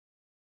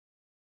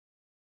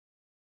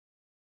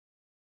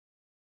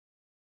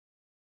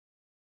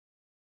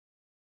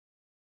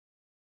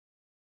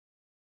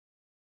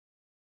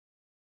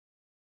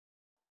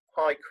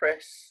Hi,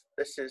 Chris.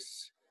 This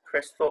is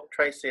Chris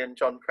Thorpe-Tracey and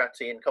John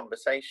Pratty in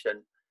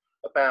conversation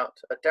about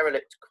a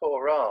derelict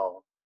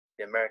chorale,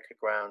 the America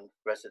Ground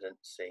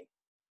residency.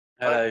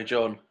 Hello,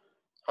 John.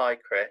 Hi,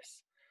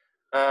 Chris.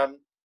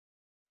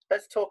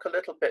 Let's talk a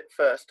little bit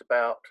first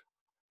about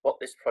what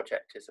this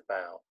project is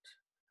about.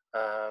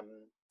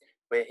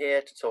 We're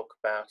here to talk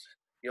about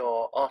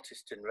your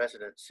artist in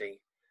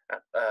residency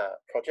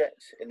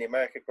project in the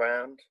America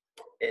Ground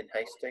in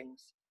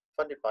Hastings,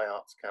 funded by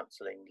Arts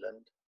Council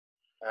England.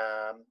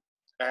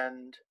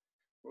 And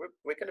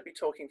we're going to be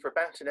talking for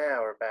about an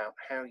hour about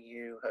how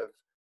you have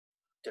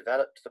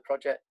developed the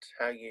project,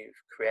 how you've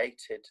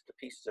created the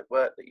pieces of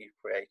work that you've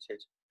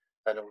created,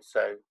 and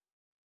also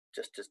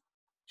just to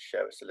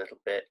show us a little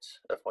bit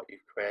of what you've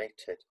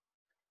created.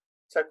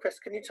 So Chris,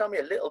 can you tell me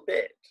a little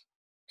bit,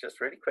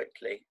 just really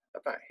quickly,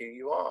 about who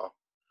you are?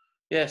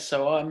 Yeah,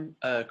 so I'm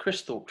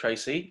Chris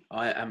Thorpe-Tracey.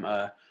 I am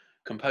a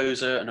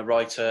composer and a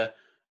writer,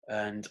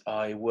 and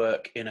I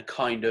work in a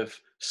kind of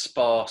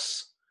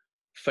sparse,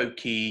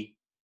 folky,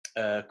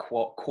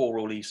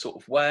 choral-y sort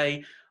of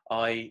way.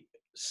 I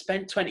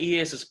spent 20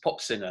 years as a pop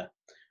singer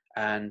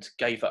and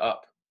gave it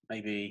up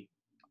maybe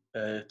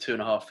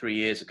 2.5, 3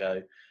 years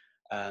ago.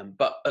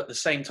 But at the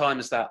same time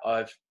as that,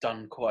 I've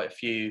done quite a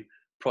few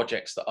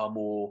projects that are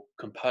more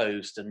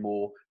composed and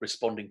more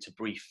responding to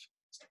brief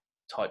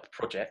type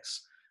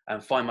projects,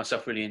 and find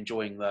myself really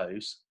enjoying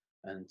those.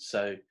 And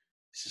so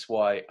this is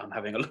why I'm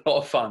having a lot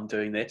of fun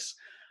doing this.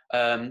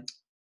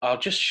 I'll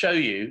just show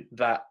you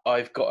that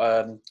I've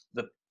got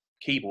the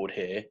keyboard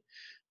here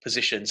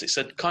positions. It's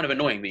kind of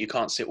annoying that you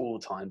can't see it all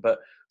the time, but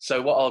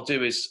so what I'll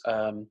do is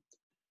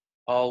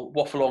I'll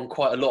waffle on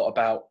quite a lot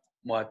about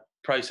my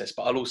process,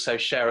 but I'll also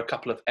share a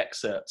couple of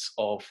excerpts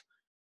of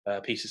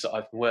pieces that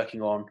I've been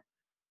working on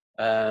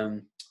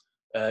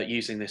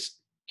using this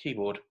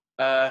keyboard.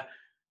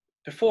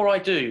 Before I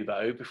do,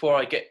 though, before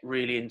I get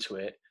really into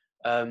it,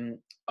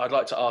 I'd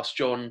like to ask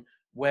John,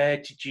 where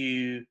did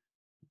you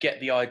get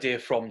the idea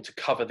from to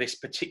cover this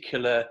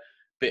particular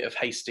bit of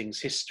Hastings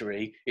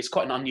history? It's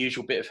quite an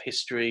unusual bit of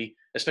history,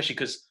 especially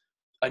because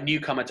a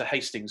newcomer to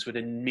Hastings would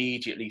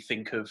immediately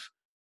think of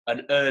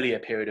an earlier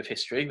period of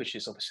history, which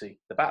is obviously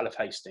the Battle of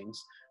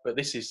Hastings. But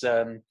this is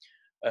the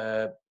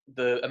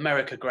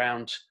America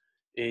Ground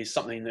is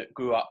something that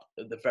grew up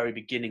at the very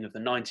beginning of the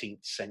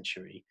 19th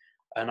century.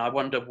 And I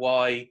wonder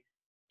why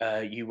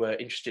you were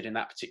interested in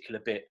that particular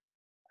bit.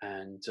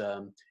 And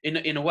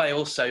in a way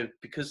also,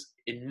 because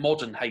in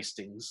modern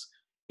Hastings,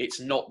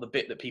 it's not the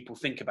bit that people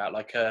think about.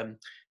 Like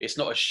it's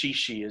not as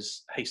chic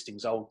as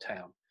Hastings Old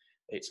Town.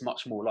 It's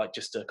much more like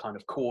just a kind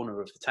of corner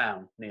of the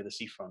town near the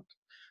seafront.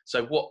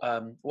 So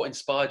what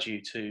inspired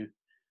you to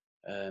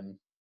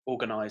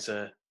organise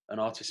an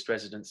artist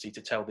residency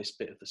to tell this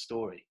bit of the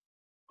story?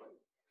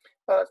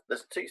 Well,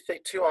 there's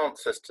two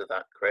answers to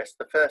that, Chris.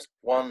 The first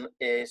one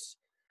is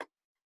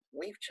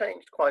we've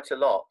changed quite a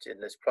lot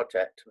in this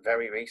project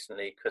very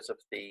recently because of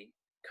the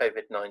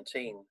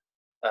COVID-19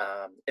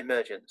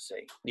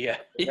 emergency. Yeah.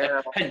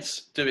 Now,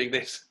 hence doing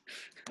this.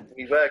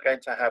 We were going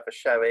to have a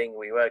showing,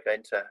 we were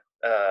going to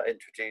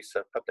introduce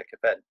a public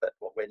event, but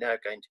what we're now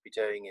going to be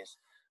doing is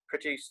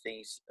produce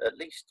at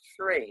least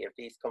 3 of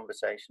these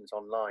conversations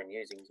online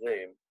using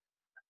Zoom,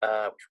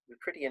 which will be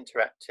pretty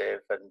interactive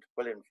and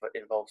will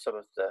involve some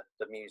of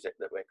the music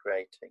that we're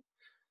creating.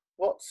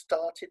 What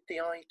started the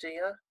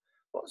idea?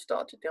 What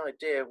started the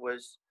idea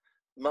was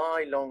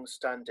my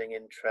long-standing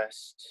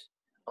interest,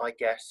 I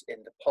guess,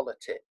 in the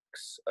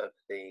politics of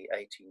the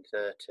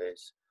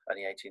 1830s and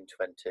the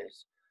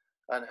 1820s,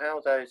 and how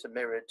those are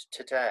mirrored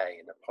today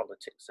in the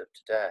politics of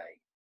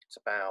today. It's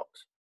about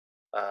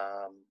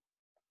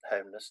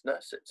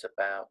homelessness, it's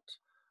about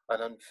an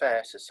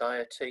unfair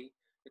society,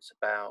 it's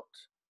about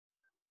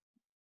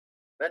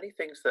many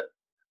things that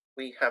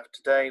we have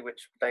today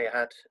which they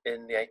had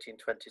in the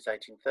 1820s,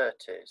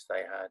 1830s.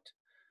 They had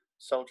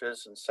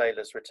soldiers and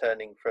sailors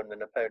returning from the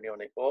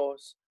Napoleonic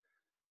Wars.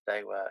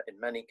 They were in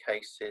many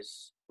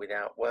cases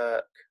without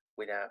work,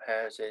 without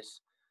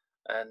houses,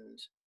 and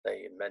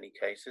they in many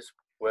cases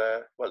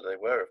were, well, they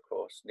were of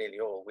course nearly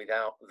all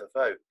without the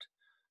vote.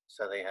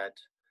 So they had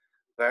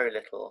very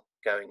little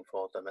going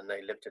for them and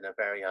they lived in a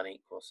very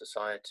unequal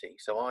society.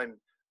 So I'm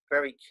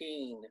very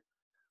keen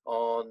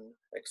on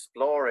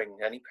exploring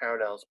any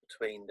parallels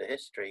between the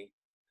history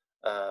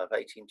of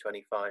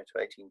 1825 to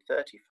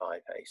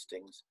 1835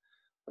 Hastings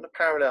and the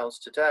parallels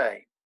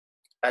today.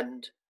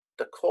 And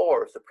the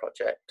core of the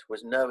project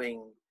was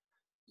knowing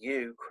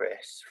you,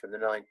 Chris, from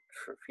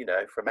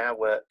from our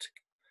work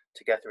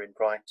together in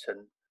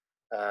Brighton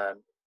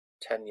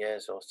 10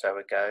 years or so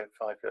ago,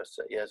 5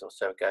 years or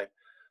so ago,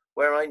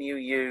 where I knew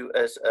you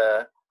as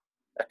a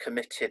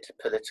committed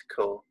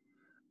political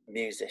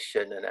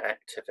musician and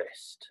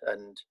activist.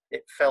 And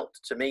it felt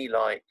to me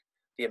like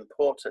the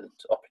important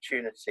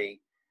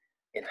opportunity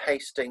in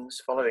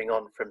Hastings, following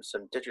on from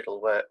some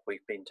digital work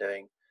we've been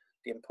doing,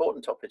 the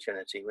important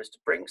opportunity was to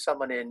bring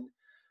someone in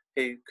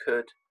who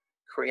could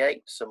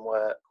create some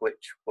work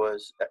which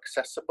was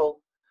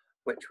accessible,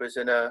 which was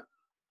in a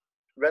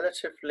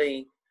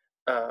relatively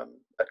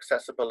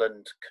accessible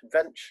and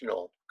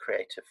conventional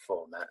creative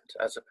format,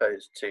 as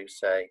opposed to,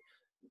 say,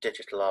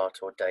 digital art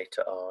or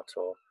data art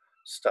or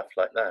stuff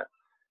like that.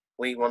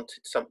 We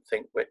wanted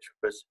something which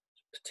was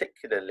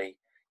particularly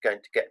going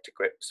to get to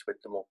grips with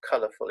the more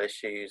colourful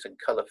issues and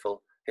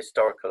colourful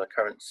historical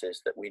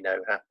occurrences that we know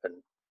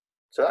happen.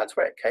 So that's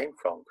where it came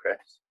from, Chris.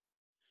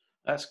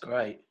 That's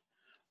great.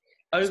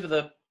 Over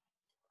the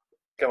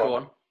Go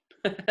on.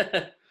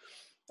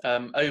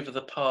 Over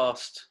the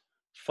past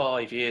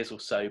 5 years or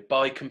so,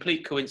 by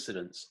complete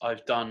coincidence,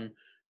 I've done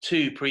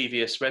 2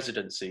 previous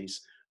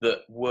residencies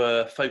that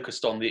were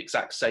focused on the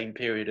exact same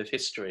period of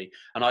history.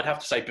 And I'd have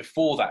to say,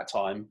 before that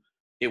time,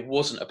 it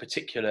wasn't a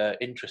particular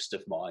interest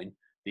of mine,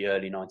 the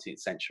early 19th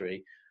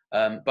century.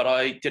 But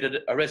I did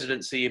a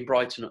residency in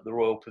Brighton at the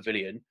Royal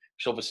Pavilion,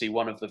 which is obviously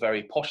one of the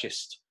very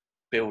poshest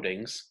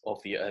buildings of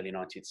the early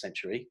 19th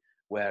century,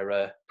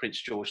 where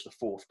Prince George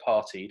IV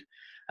partied.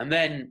 And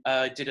then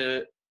I did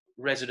a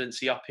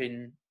residency up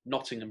in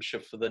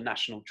Nottinghamshire for the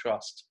National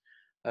Trust,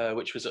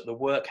 which was at the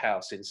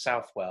Workhouse in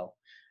Southwell.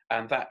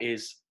 And that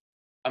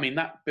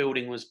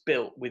building was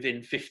built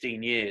within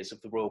 15 years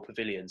of the Royal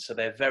Pavilion. So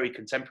they're very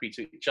contemporary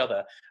to each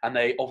other. And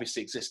they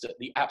obviously exist at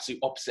the absolute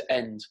opposite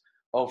end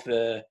of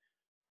the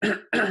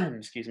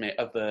excuse me,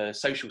 of the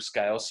social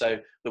scale. So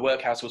the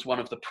Workhouse was one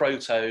of the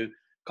proto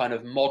kind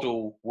of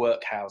model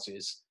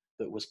workhouses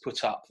that was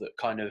put up that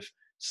kind of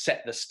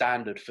set the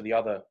standard for the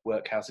other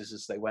workhouses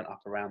as they went up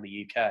around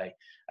the UK.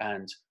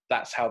 And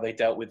that's how they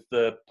dealt with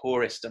the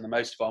poorest and the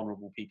most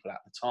vulnerable people at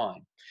the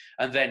time.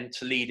 And then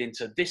to lead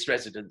into this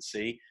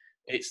residency,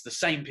 it's the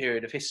same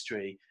period of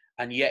history,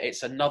 and yet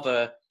it's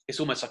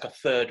almost like a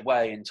third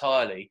way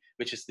entirely,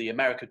 which is the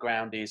America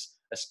Ground is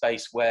a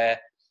space where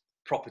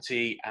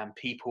property and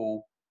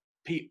people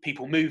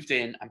moved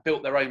in and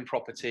built their own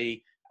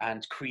property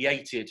and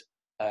created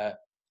a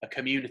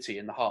community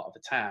in the heart of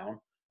a town,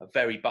 a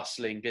very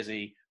bustling,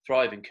 busy,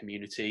 thriving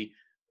community,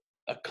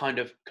 a kind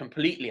of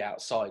completely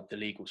outside the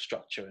legal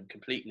structure and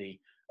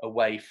completely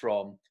away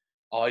from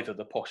either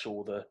the posh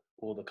or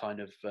the kind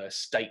of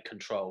state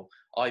control.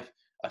 I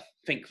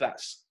think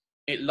that's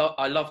it.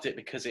 I loved it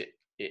because it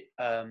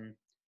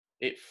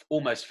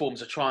almost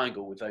forms a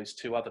triangle with those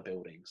 2 other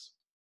buildings.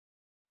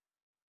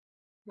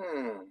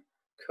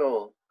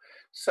 Cool.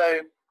 So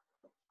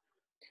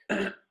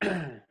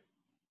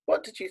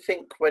what did you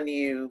think when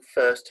you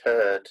first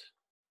heard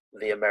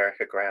the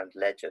America Ground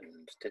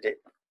legend?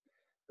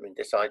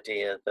 This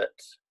idea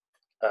that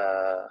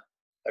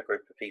a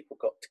group of people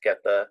got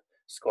together,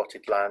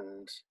 squatted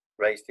land,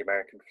 raised the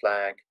American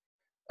flag,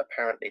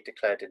 apparently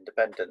declared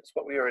independence.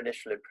 What were your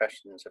initial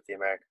impressions of the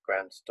America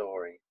Ground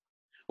story?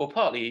 Well,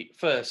 partly,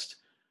 first,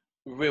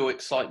 real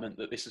excitement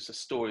that this is a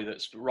story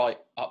that's right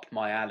up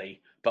my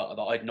alley, but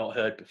that I'd not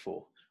heard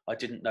before. I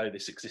didn't know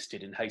this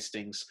existed in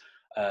Hastings.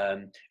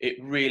 It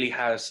really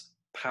has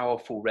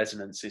powerful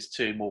resonances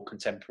to more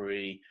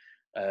contemporary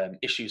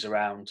issues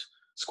around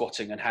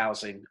squatting and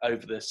housing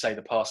over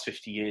the past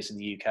 50 years in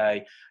the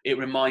UK. It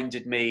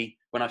reminded me,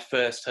 when I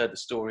first heard the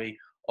story,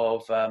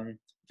 of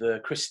the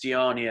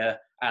Christiania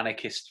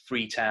anarchist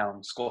free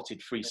town,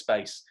 squatted free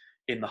space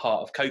in the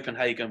heart of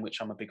Copenhagen,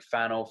 which I'm a big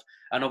fan of.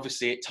 And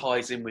obviously it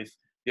ties in with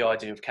the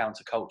idea of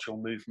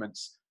countercultural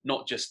movements,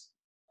 not just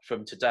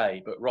from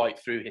today, but right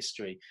through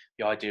history,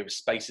 the idea of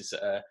spaces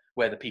that are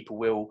where the people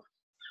will,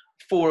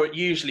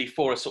 usually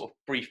for a sort of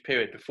brief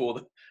period before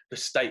the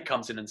state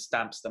comes in and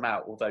stamps them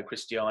out, although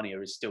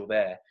Christiania is still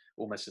there,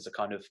 almost as a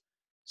kind of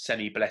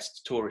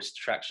semi-blessed tourist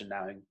attraction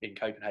now in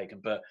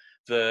Copenhagen. But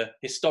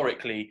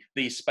historically,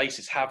 these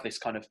spaces have this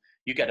kind of,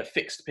 you get a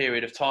fixed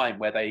period of time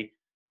where they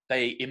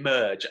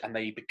emerge and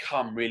they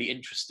become really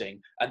interesting,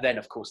 and then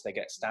of course they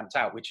get stamped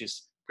out, which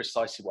is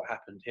precisely what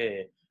happened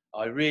here.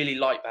 I really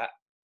like that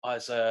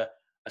as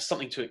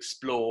something to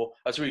explore.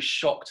 I was really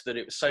shocked that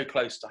it was so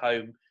close to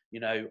home.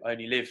 I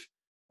only live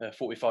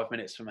 45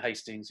 minutes from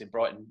Hastings in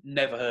Brighton,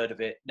 never heard of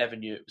it, never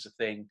knew it was a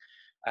thing.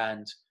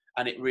 And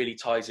it really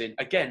ties in,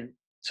 again,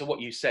 to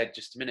what you said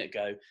just a minute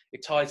ago.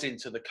 It ties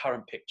into the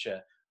current picture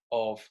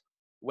of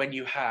when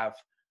you have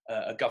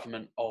a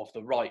government of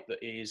the right that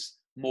is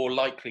more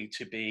likely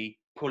to be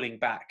pulling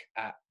back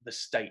at the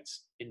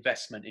state's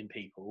investment in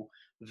people,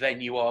 then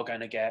you are going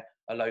to get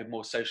a load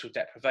more social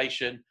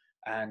deprivation.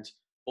 And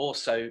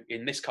also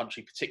in this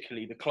country,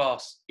 particularly, the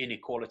class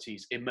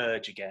inequalities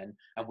emerge again,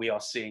 and we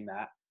are seeing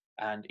that.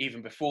 And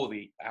even before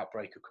the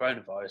outbreak of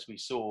coronavirus, we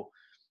saw,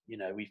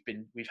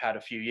 we've had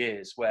a few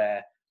years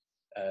where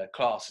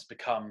class has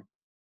become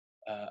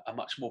a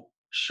much more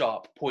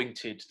sharp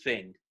pointed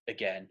thing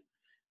again.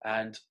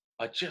 And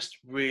I just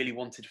really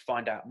wanted to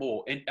find out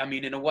more.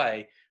 In a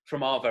way,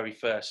 from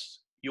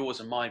yours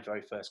and my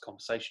very first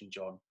conversation,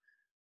 John,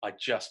 I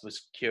just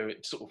was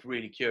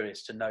really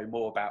curious to know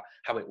more about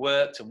how it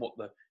worked and what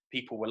the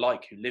people were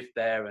like who lived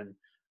there, and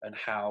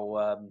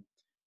how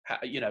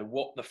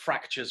what the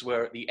fractures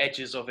were at the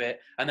edges of it,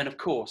 and then of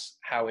course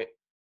how it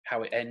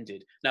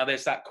ended. Now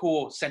there's that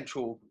core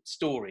central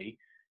story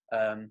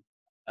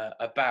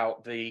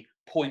about the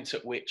point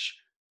at which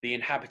the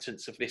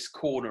inhabitants of this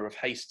corner of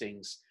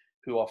Hastings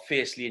who are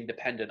fiercely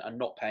independent and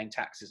not paying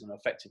taxes and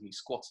effectively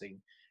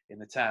squatting in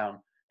the town.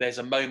 There's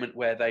a moment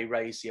where they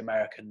raise the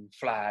American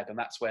flag, and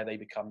that's where they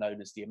become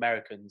known as the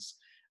Americans.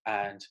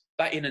 And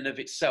that in and of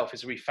itself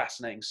is a really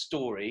fascinating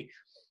story.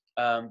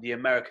 The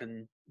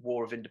American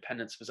War of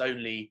Independence was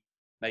only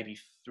maybe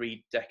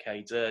 3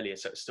 decades earlier,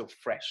 so it's still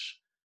fresh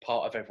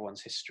part of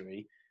everyone's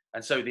history.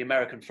 And so the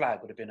American flag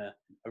would have been a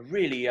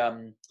really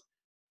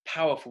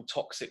powerful,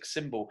 toxic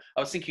symbol. I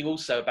was thinking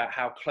also about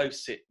how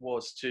close it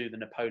was to the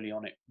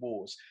Napoleonic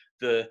Wars.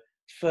 The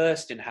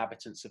first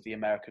inhabitants of the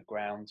America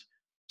ground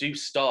do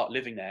start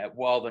living there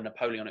while the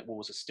Napoleonic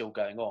Wars are still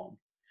going on.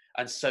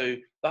 And so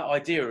that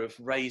idea of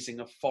raising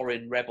a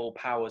foreign rebel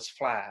power's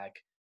flag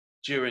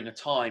during a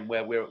time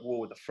where we're at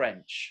war with the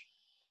French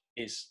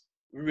is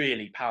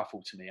really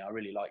powerful to me. I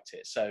really liked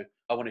it. So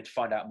I wanted to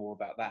find out more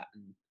about that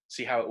and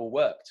see how it all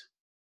worked.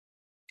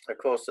 Of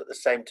course, at the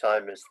same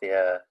time as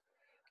the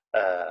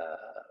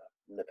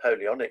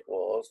Napoleonic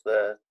Wars,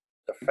 the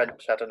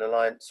French had an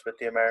alliance with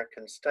the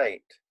American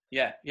state.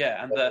 Yeah,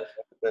 and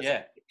there's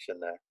a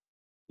fiction there.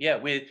 Yeah,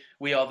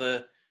 we are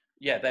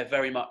they're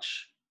very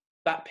much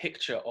that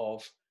picture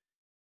of,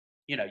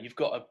 you've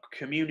got a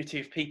community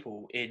of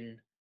people in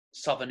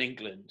southern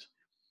England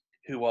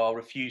who are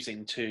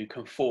refusing to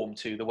conform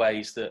to the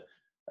ways that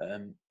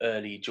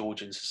early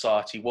Georgian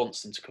society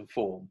wants them to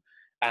conform,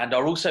 and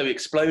are also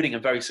exploding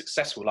and very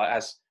successful. Like,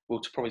 as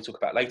we'll probably talk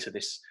about later,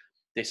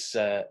 this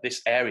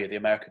area, the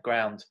America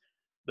ground,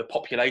 the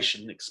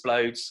population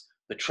explodes,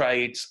 the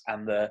trades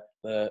and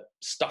the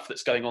stuff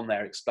that's going on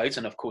there explodes,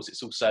 and of course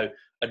it's also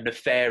a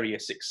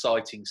nefarious,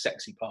 exciting,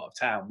 sexy part of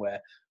town where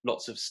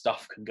lots of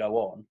stuff can go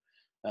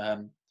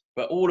on.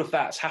 But all of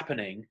that's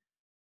happening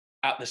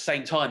at the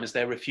same time as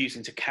they're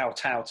refusing to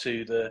kowtow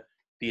to the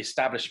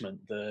establishment,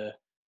 the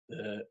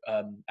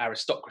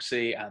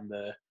aristocracy and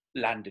the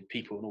landed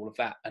people and all of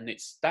that. And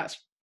it's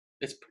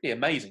pretty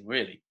amazing,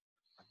 really.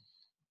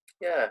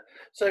 Yeah.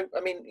 So, I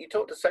mean, you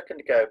talked a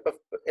second ago, but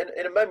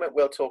in a moment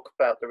we'll talk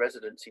about the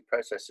residency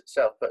process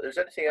itself. But is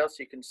there anything else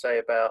you can say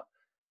about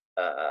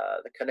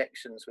the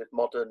connections with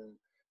modern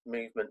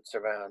movements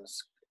around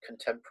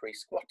contemporary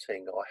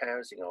squatting or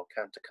housing or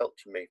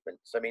counterculture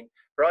movements? I mean,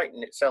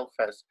 Brighton itself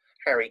has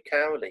Harry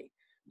Cowley,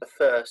 the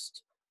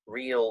first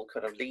real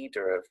kind of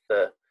leader of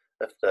the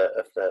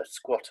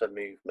squatter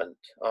movement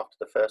after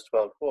the First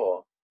World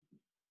War.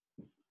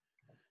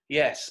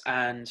 Yes,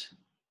 and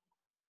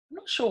I'm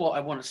not sure what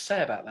I want to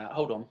say about that.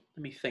 Hold on,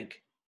 let me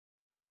think.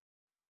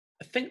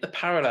 I think the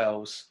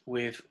parallels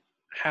with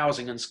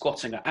housing and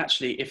squatting are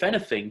actually, if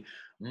anything,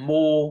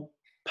 more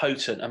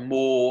potent and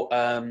more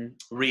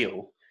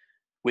real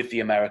with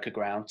the America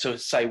ground, to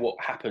say what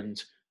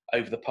happened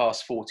over the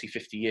past 40,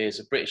 50 years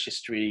of British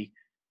history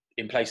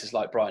in places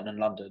like Brighton and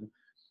London,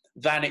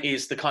 than it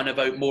is the kind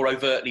of more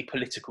overtly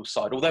political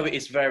side. Although it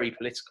is very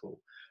political,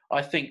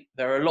 I think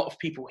there are a lot of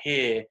people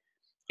here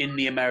in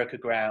the America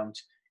ground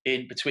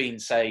in between,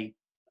 say,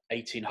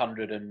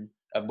 1800 and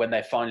when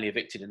they're finally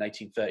evicted in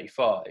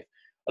 1835.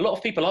 A lot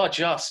of people are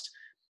just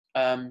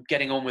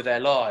getting on with their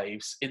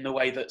lives in the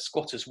way that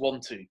squatters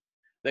want to.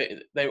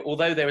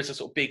 Although there is a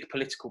sort of big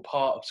political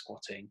part of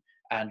squatting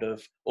and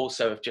of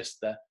just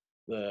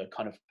the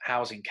kind of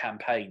housing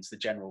campaigns, the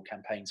general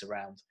campaigns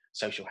around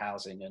social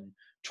housing and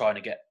trying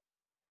to get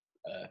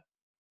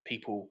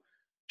people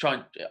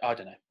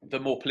the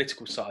more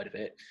political side of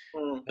it.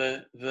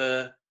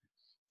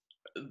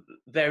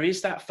 There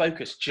is that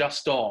focus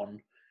just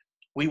on,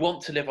 we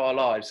want to live our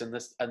lives, and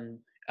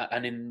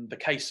in the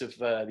case of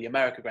the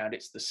America ground,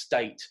 it's the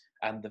state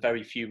and the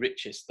very few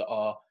richest that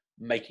are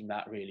making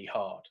that really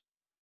hard.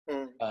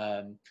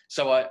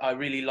 So I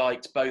really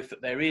liked both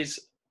that there is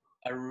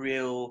a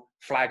real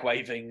flag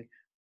waving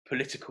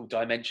political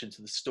dimension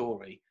to the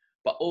story,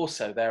 but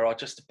also there are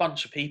just a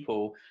bunch of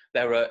people.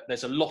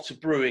 There's a lot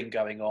of brewing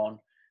going on.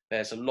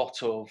 There's a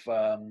lot of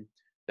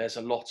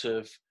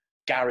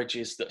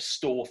garages that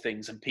store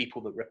things and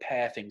people that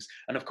repair things,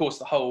 and of course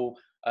the whole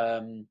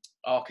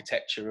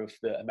architecture of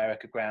the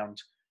America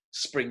ground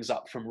springs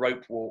up from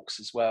rope walks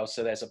as well.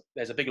 So there's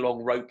a big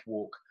long rope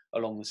walk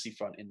along the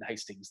seafront in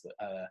Hastings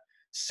that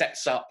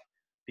sets up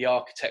the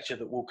architecture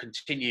that will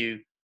continue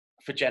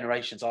for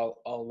generations. I'll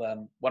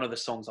one of the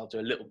songs I'll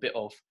do a little bit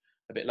of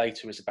a bit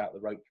later is about the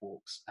rope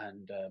walks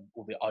and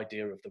or the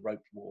idea of the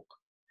rope walk,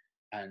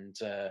 and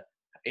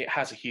it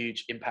has a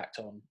huge impact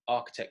on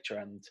architecture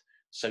and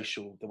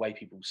the way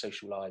people's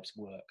social lives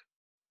work.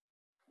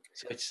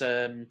 So it's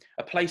a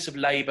place of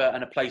labour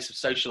and a place of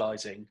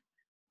socialising,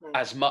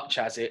 as much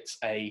as it's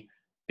a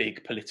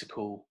big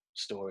political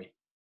story.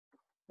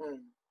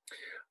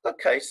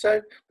 Okay,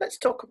 so let's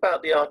talk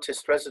about the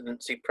artist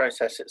residency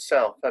process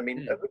itself. I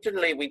mean,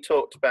 originally we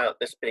talked about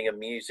this being a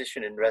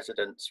musician in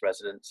residence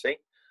residency.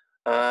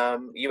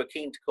 You were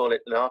keen to call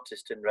it an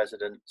artist in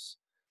residence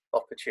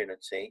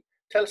opportunity.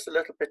 Tell us a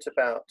little bit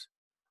about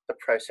the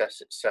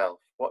process itself.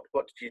 What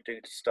did you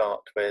do to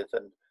start with,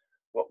 and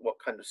what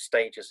kind of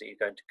stages are you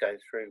going to go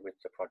through with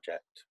the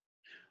project?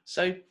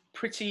 So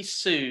pretty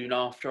soon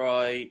after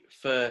I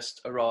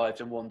first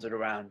arrived and wandered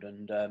around,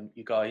 and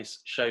you guys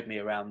showed me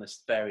around the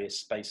various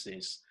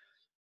spaces,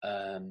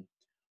 um,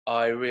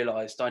 I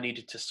realised I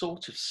needed to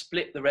sort of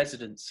split the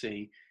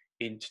residency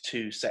into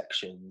two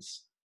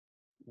sections.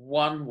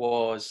 One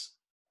was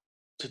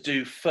to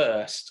do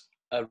first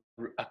a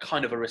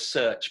kind of a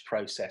research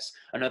process,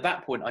 and at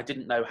that point I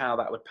didn't know how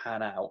that would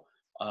pan out,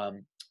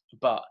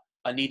 but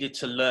I needed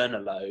to learn a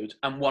load.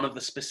 And one of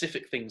the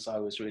specific things I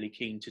was really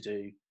keen to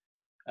do,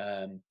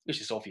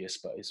 which is obvious,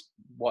 but is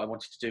what I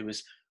wanted to do,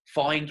 was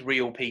find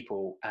real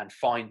people and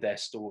find their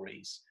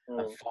stories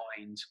and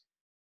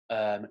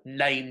find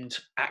named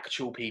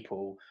actual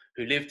people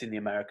who lived in the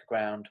America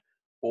ground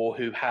or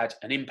who had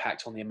an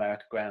impact on the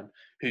America ground,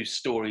 whose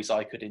stories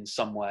I could in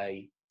some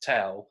way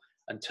tell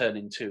and turn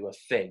into a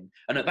thing.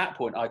 And at that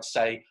point, I'd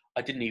say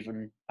I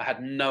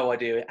had no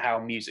idea how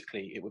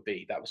musically it would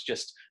be. That was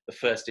just the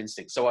first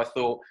instinct. So I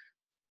thought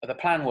the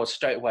plan was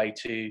straight away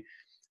to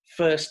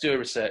first do a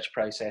research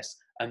process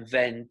and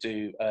then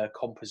do a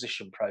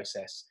composition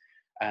process.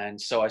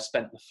 And so I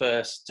spent the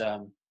first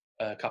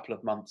couple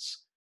of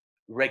months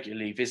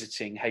regularly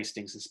visiting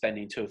Hastings and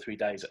spending 2 or 3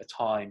 days at a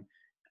time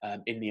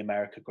in the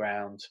America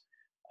ground.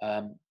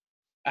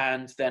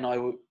 And then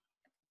I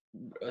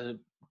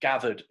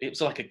gathered, it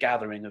was like a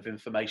gathering of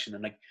information,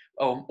 and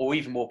or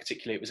even more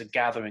particularly, it was a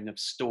gathering of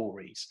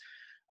stories.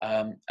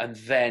 And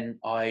then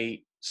I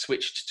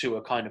switched to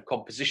a kind of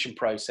composition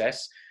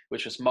process,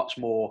 which was much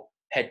more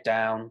head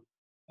down,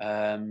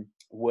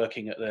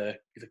 working at the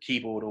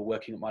keyboard or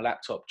working at my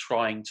laptop,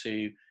 trying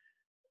to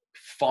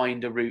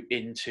find a route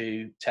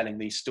into telling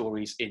these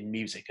stories in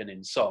music and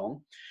in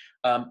song.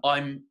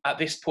 I'm at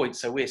this point,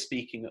 so we're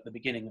speaking at the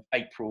beginning of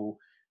April,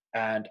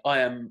 and I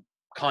am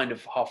kind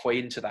of halfway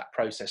into that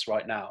process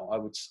right now.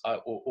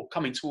 Or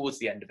coming towards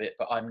the end of it,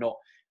 but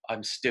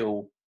I'm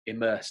still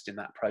immersed in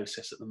that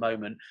process at the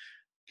moment.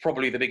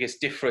 Probably the biggest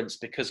difference,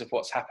 because of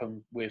what's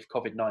happened with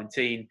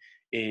COVID-19,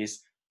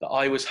 is that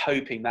I was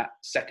hoping that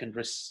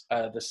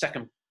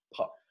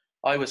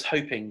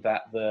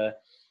the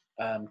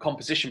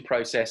composition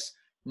process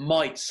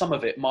some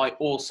of it might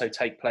also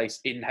take place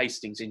in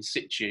Hastings in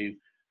situ,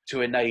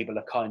 to enable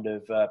a kind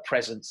of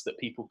presence that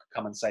people could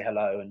come and say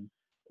hello and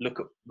look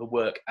at the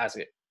work as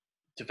it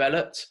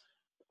developed.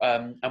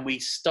 And we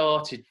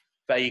started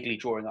vaguely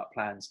drawing up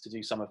plans to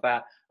do some of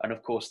that. And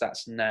of course,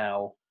 that's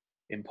now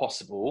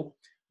impossible.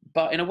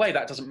 But in a way,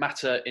 that doesn't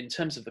matter in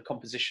terms of the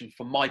composition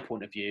from my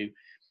point of view.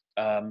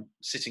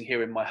 Sitting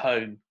here in my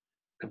home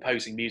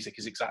composing music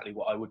is exactly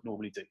what I would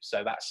normally do.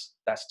 So that's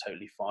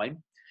totally fine.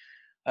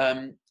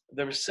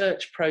 The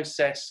research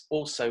process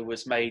also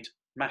was made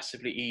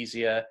massively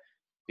easier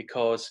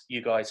because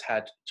you guys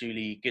had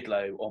Julie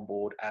Gidlow on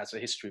board as a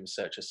history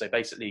researcher. So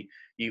basically,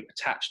 you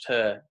attached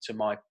her to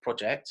my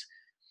project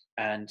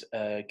and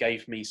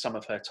gave me some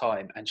of her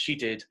time. And she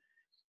did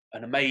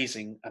an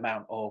amazing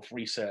amount of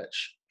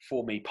research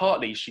for me.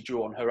 Partly, she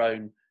drew on her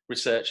own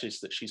researches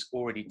that she's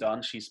already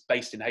done. She's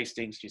based in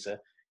Hastings. She's a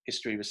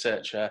history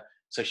researcher.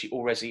 So she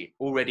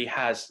already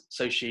has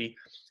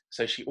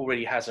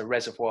a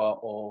reservoir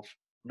of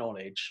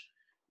knowledge.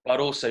 But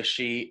also,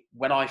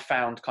 when I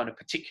found kind of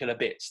particular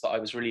bits that I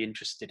was really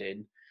interested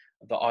in,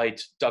 that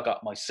I'd dug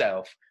up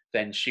myself,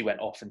 then she went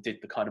off and did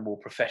the kind of more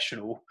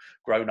professional,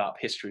 grown-up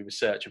history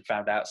research and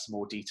found out some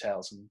more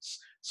details and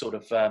sort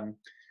of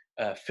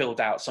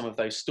filled out some of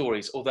those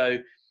stories. Although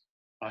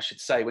I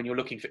should say, when you're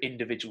looking for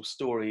individual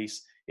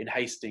stories in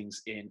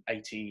Hastings in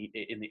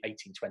the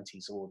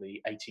 1820s or the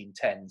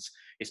 1810s,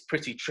 it's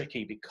pretty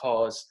tricky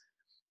because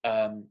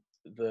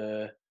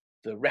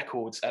the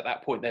records at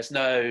that point, there's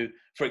no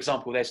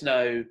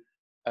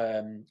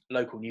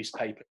local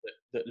newspaper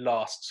that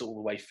lasts all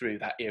the way through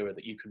that era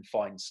that you can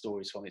find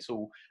stories from. It's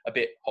all a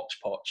bit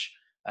hodgepodge,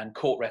 and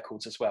court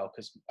records as well,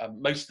 because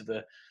most of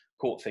the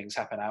court things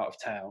happen out of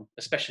town,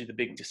 especially the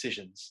big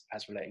decisions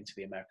as relating to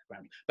the America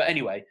ground. But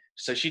anyway,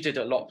 so she did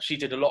a lot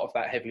of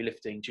that heavy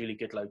lifting. Julie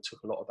Gidlow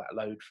took a lot of that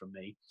load from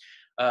me.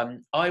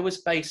 I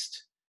was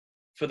based,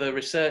 for the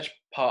research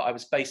part, I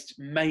was based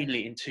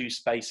mainly in two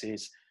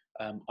spaces.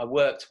 I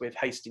worked with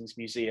Hastings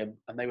Museum,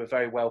 and they were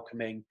very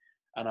welcoming,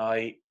 and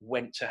I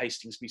went to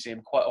Hastings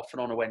Museum quite often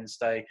on a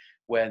Wednesday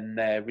when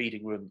their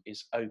reading room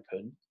is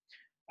open.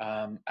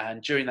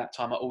 And during that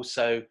time, I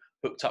also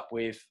hooked up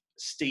with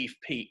Steve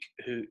Peake,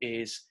 who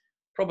is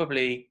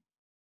probably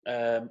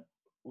the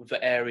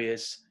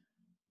area's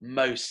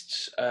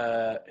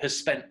has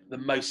spent the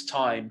most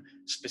time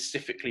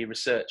specifically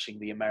researching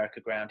the America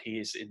ground. He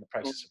is in the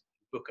process of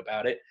a book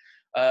about it.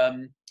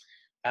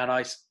 And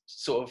I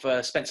sort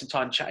of spent some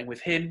time chatting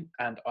with him,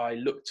 and I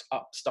looked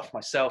up stuff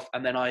myself.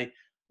 And then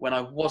when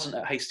I wasn't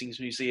at Hastings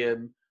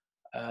Museum,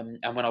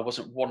 and when I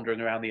wasn't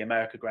wandering around the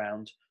America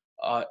ground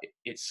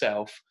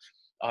itself,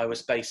 I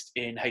was based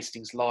in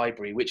Hastings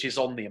Library, which is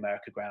on the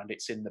America ground.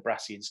 It's in the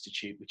Brassey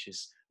Institute, which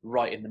is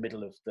right in the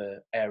middle of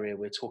the area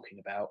we're talking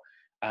about.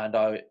 and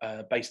I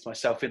based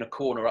myself in a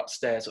corner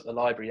upstairs at the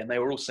library, and they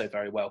were also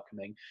very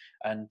welcoming,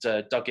 and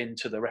dug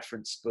into the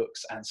reference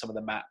books and some of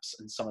the maps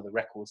and some of the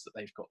records that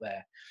they've got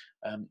there.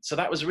 So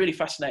that was a really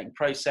fascinating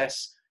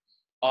process.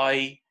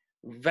 I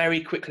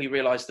very quickly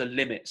realised the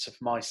limits of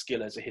my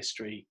skill as a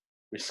history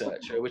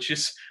researcher, which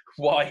is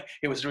why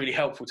it was really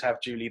helpful to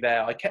have Julie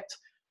there. I kept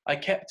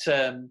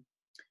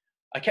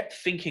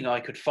thinking I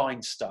could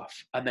find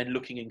stuff and then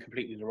looking in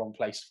completely the wrong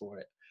place for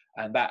it,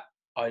 and that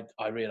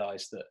I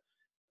realised that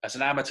as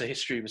an amateur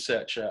history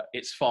researcher,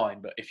 it's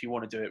fine, but if you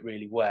want to do it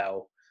really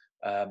well,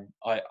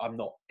 I'm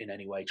not in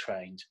any way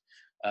trained.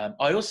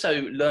 I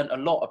also learned a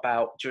lot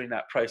about, during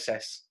that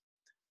process,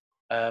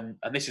 and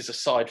this is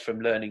aside from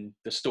learning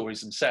the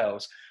stories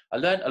themselves, I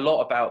learned a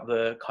lot about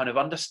the kind of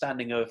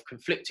understanding of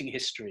conflicting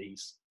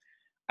histories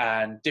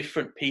and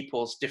different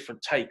people's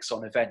different takes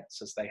on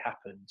events as they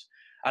happened.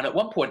 And at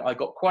one point I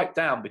got quite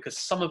down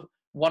because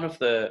one of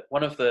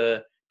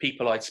the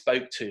people I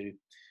spoke to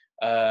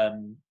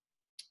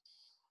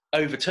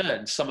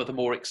overturned some of the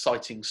more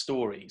exciting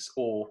stories,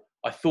 or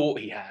I thought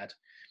he had.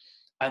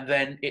 And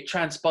then it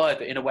transpired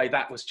that in a way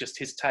that was just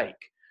his take,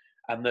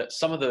 and that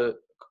some of the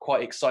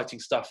quite exciting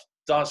stuff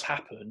does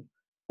happen,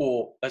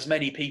 or as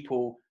many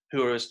people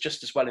who are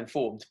just as well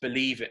informed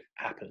believe it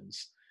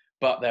happens,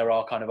 but there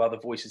are kind of other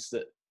voices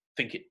that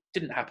think it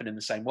didn't happen in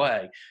the same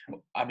way.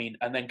 I mean,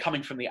 and then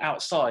coming from the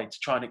outside to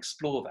try and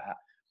explore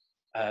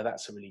that,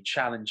 that's a really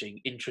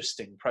challenging,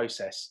 interesting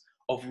process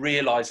of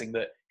realizing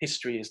that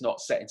history is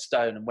not set in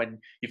stone, and when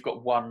you've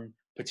got one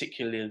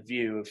particular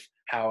view of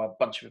how a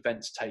bunch of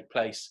events take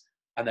place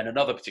and then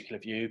another particular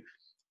view,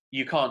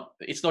 you can't,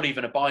 it's not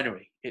even a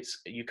binary.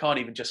 You can't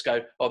even just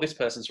go, oh, this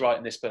person's right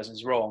and this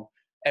person's wrong.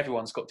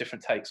 Everyone's got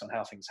different takes on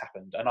how things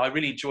happened, and I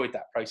really enjoyed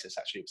that process.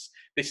 Actually,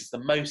 this is the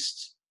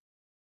most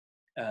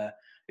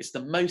it's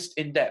the most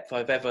in-depth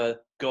I've ever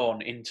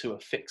gone into a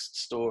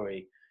fixed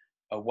story,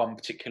 one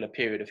particular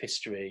period of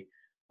history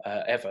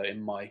ever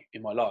in my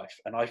life.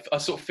 And I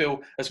sort of feel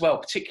as well,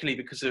 particularly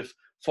because of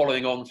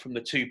following on from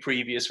the two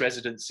previous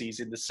residencies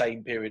in the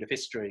same period of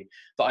history,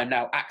 that I'm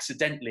now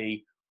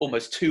accidentally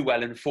almost too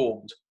well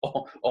informed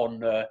on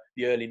the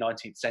early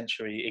 19th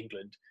century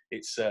England.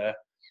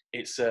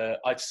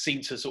 I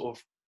seem to sort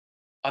of,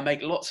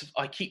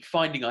 I keep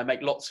finding I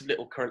make lots of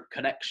little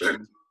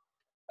connections.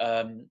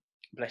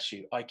 Bless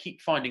you. I keep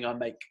finding I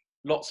make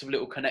lots of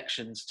little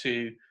connections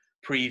to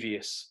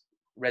previous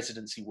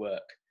residency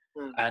work.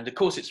 And of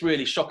course, it's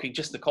really shocking,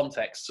 just the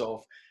context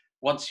of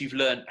once you've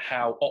learned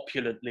how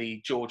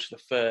opulently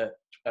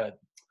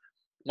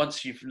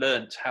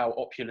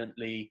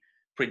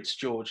Prince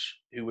George,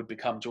 who would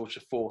become George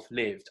IV,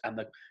 lived, and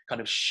the kind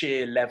of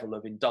sheer level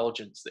of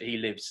indulgence that he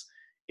lives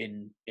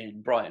in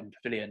Brighton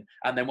Pavilion.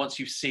 And then once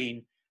you've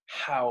seen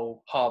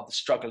how hard the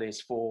struggle is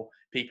for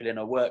people in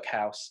a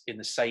workhouse in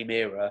the same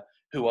era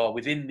who are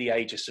within the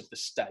aegis of the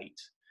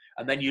state,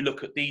 and then you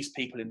look at these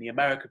people in the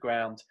America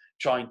ground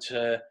trying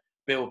to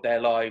build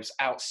their lives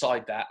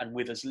outside that and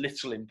with as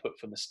little input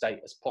from the state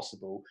as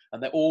possible,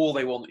 and that all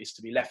they want is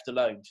to be left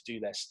alone to do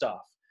their stuff.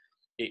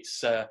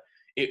 It's a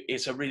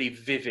really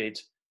vivid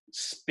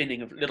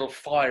spinning of little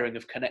firing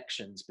of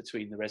connections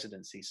between the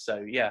residencies.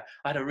 So yeah,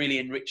 I had a really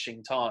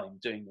enriching time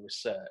doing the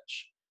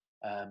research,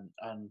 and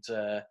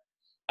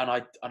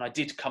I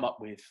did come up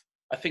with,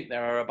 I think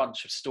there are a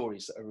bunch of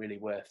stories that are really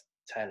worth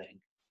telling.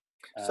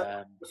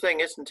 So the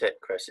thing, isn't it,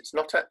 Chris? It's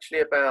not actually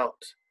about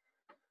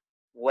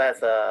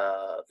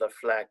whether the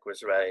flag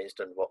was raised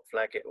and what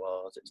flag it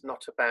was. It's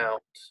not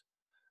about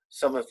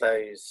some of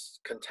those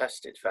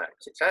contested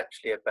facts. It's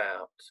actually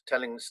about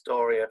telling the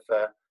story of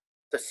the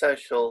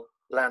social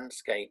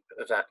landscape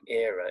of that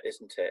era,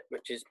 isn't it?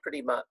 Which is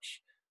pretty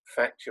much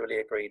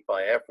factually agreed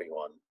by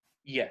everyone.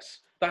 Yes,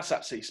 that's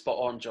absolutely spot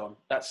on, John.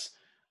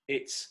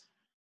 It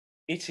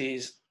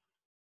is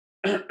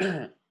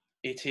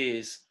it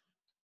is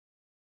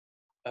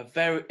a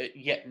very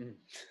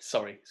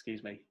sorry,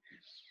 excuse me.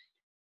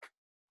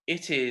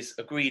 It is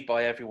agreed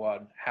by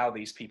everyone how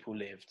these people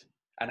lived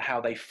and how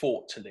they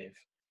fought to live,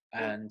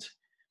 and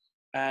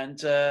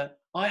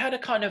I had a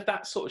kind of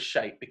that sort of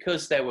shape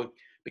because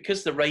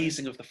the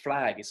raising of the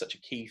flag is such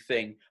a key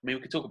thing. I mean,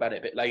 we could talk about it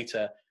a bit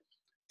later.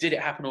 Did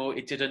it happen or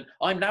it didn't?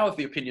 I'm now of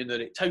the opinion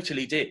that it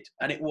totally did,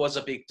 and it was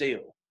a big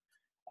deal.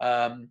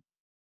 And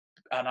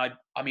I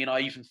mean, I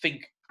even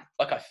think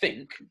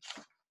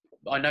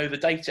I know the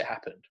date it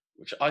happened,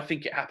 which I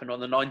think it happened on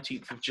the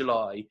 19th of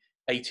July,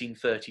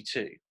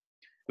 1832,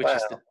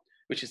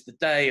 which is the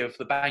day of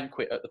the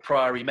banquet at the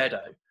Priory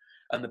Meadow.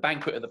 And the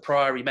banquet at the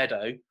Priory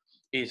Meadow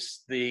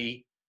is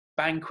the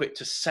banquet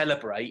to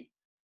celebrate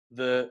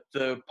the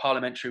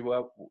parliamentary,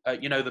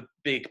 the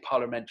big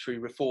Parliamentary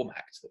Reform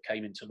Act that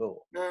came into law,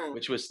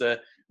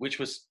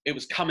 it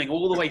was coming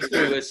all the way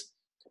through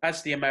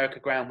as the America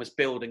ground was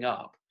building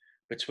up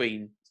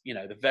between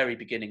the very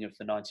beginning of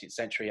the 19th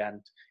century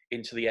and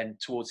into the end,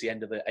 towards the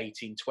end of the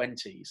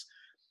 1820s.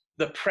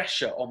 The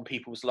pressure on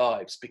people's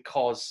lives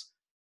because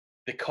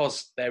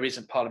there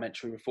isn't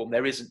parliamentary reform,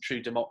 there isn't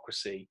true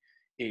democracy,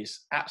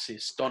 is absolutely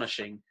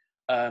astonishing.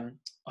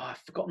 I've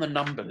forgotten the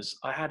numbers.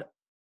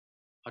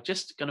 I'm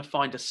just going to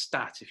find a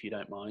stat, if you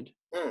don't mind.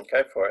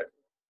 Go for it.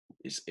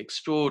 It's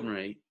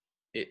extraordinary.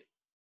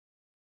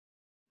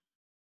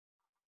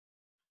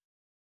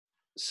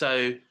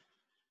 So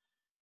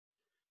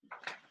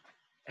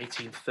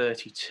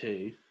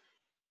 1832.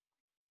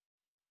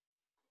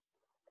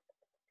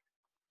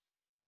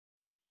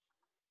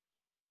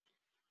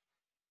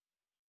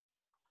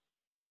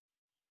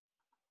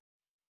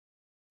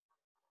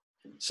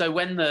 So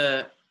when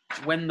the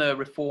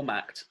Reform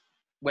Act,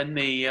 when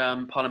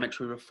the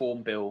Parliamentary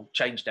Reform Bill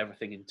changed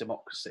everything in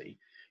democracy,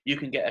 you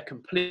can get a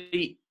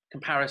complete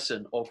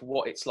comparison of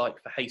what it's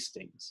like for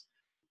Hastings,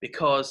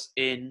 because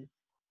in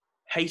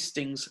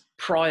Hastings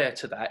prior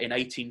to that, in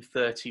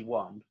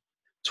 1831,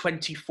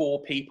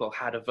 24 people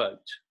had a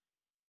vote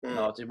in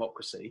our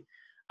democracy,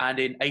 and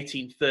in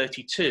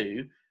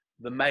 1832,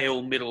 the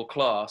male middle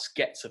class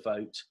gets a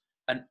vote,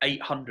 and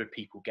 800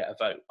 people get a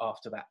vote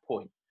after that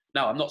point.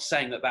 Now, I'm not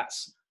saying that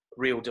that's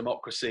real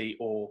democracy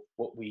or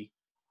what we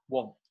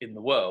want in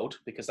the world,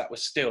 because that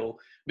was still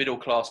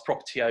middle-class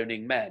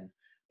property-owning men.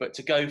 But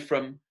to go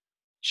from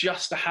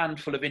just a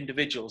handful of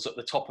individuals at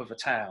the top of a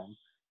town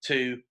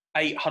to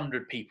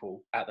 800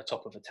 people at the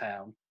top of a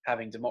town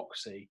having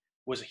democracy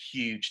was a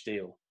huge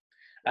deal.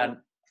 And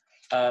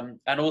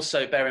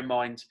also bear in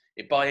mind,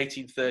 by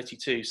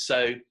 1832,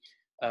 so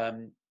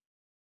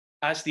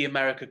as the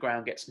America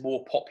ground gets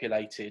more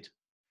populated,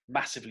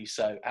 massively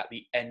so at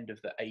the end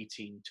of the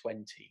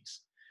 1820s,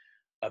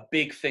 a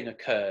big thing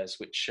occurs,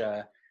 which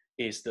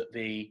is that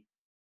the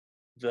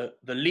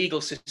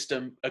legal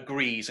system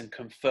agrees and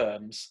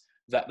confirms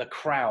that the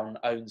Crown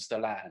owns the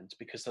land,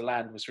 because the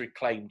land was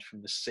reclaimed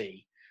from the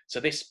sea. So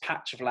this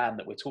patch of land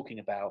that we're talking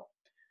about,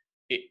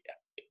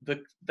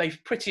 they've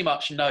pretty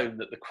much known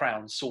that the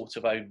Crown sort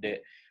of owned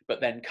it, but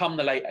then come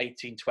the late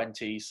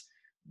 1820s,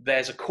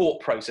 there's a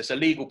court process, a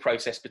legal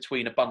process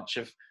between a bunch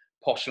of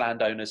posh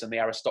landowners and the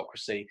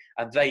aristocracy,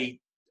 and they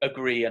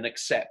agree and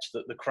accept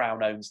that the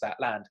Crown owns that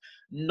land.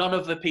 None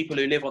of the people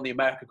who live on the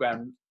America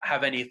ground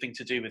have anything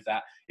to do with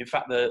that. In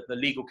fact, the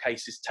legal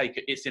case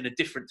it's in a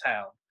different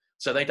town,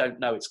 so they don't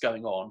know it's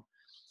going on.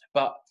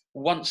 But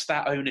once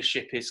that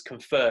ownership is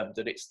confirmed,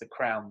 that it's the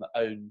Crown that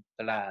own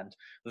the land,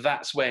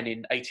 that's when in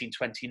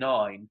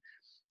 1829,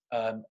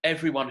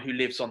 everyone who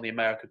lives on the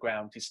America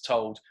ground is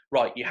told,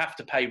 right, you have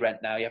to pay rent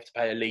now, you have to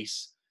pay a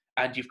lease,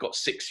 and you've got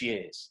 6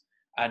 years.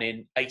 And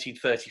in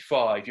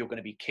 1835, you're going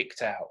to be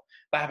kicked out.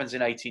 That happens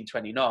in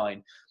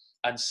 1829.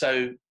 And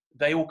so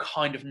they all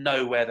kind of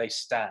know where they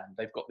stand.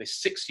 They've got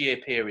this 6-year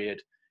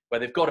period where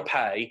they've got to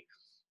pay,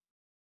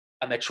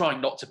 and they're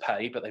trying not to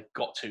pay, but they've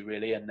got to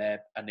really. And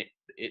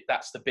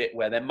that's the bit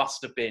where there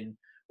must have been,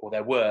 or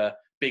there were,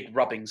 big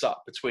rubbings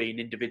up between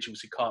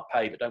individuals who can't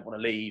pay but don't want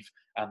to leave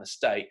and the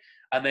state.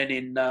 And then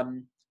in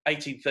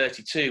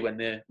 1832, when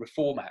the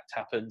Reform Act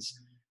happens,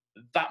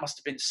 that must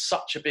have been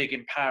such a big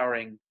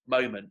empowering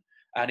moment.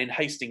 And in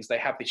Hastings, they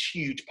have this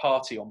huge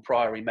party on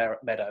Priory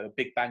Meadow, a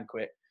big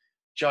banquet,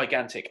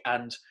 gigantic.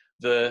 And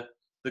a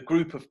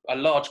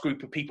large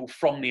group of people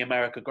from the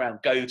America ground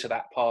go to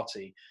that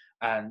party.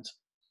 And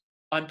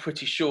I'm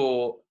pretty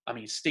sure, I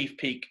mean, Steve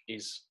Peake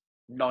is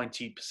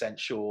 90%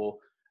 sure,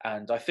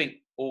 and I think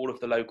all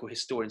of the local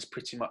historians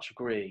pretty much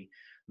agree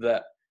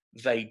that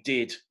they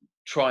did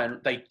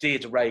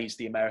raise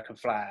the American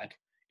flag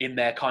in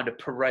their kind of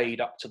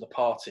parade up to the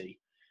party.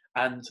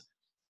 And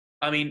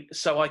I mean,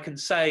 so I can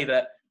say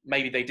that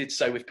maybe they did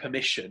so with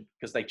permission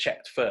because they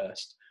checked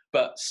first,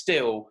 but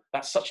still,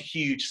 that's such a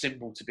huge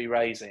symbol to be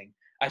raising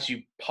as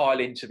you pile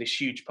into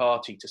this huge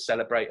party to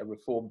celebrate a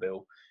reform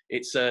bill.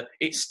 It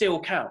still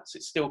counts.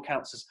 It still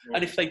counts as,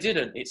 and if they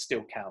didn't, it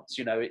still counts.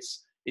 You know,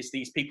 it's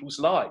these people's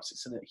lives.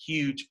 It's a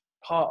huge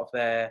part of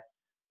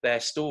their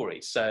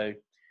story. So,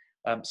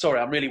 sorry,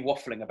 I'm really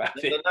waffling about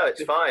it. No,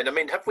 it's fine. I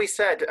mean, have we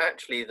said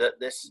actually that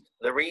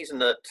the reason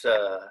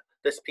that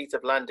this piece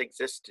of land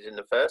existed in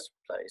the first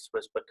place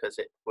was because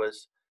it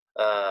was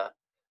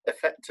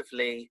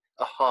effectively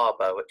a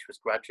harbour which was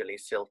gradually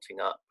silting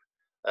up,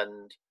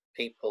 and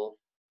people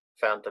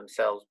found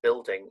themselves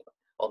building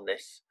on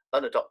this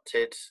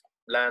unadopted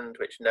land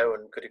which no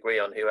one could agree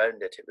on who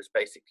owned it. It was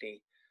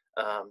basically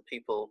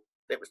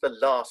it was the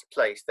last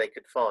place they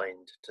could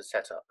find to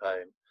set up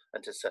home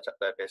and to set up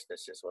their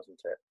businesses, wasn't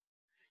it?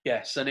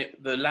 Yes, and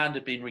the land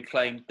had been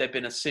reclaimed. There'd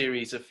been a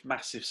series of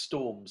massive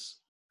storms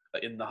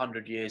in the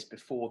 100 years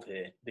before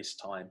this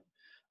time,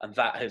 and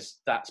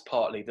that's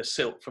partly the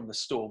silt from the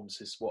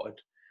storms is what had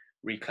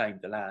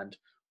reclaimed the land.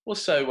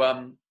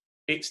 Also,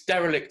 it's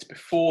derelict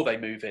before they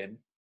move in,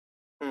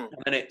 and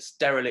then it's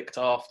derelict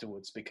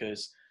afterwards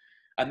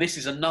and this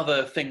is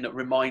another thing that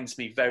reminds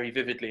me very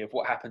vividly of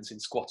what happens in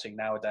squatting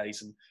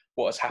nowadays and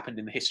what has happened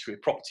in the history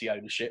of property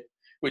ownership,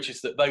 which is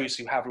that those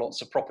who have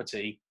lots of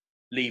property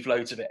leave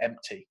loads of it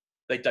empty.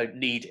 They don't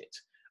need it.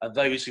 And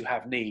those who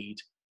have need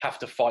have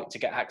to fight to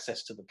get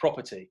access to the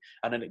property.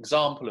 And an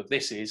example of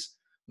this is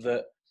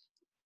that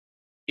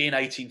in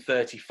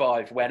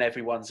 1835, when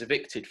everyone's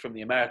evicted from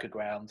the America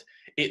ground,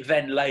 it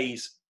then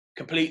lays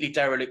completely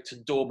derelict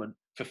and dormant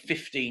for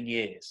 15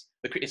 years.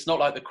 It's not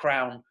like the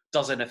Crown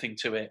does anything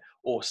to it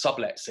or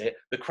sublets it.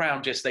 The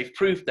Crown they've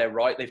proved they're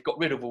right. They've got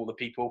rid of all the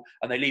people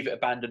and they leave it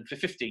abandoned for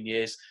 15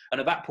 years. And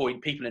at that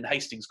point, people in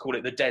Hastings call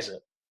it the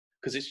desert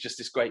because it's just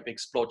this great big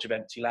splodge of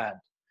empty land.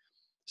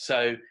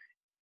 So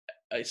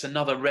it's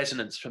another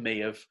resonance for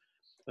me of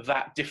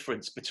that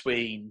difference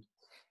between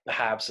the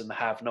haves and the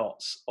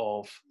have-nots.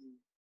 Of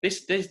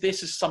this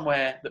is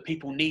somewhere that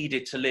people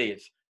needed to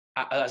live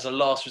as a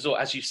last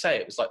resort. As you say,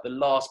 it was like the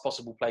last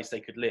possible place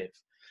they could live.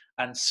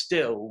 And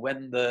still,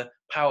 when the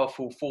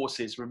powerful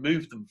forces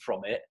removed them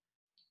from it,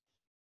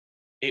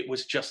 it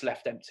was just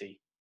left empty.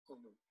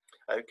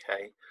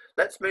 Okay,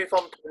 let's move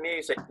on to the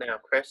music now,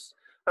 Chris.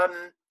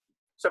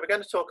 So we're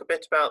going to talk a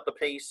bit about the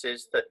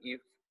pieces that you've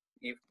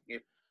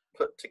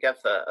put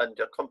together and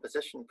your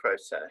composition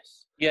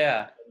process.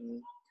 Yeah.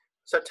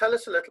 So tell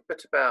us a little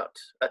bit about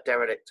A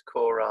Derelict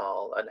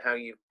Chorale and how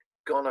you've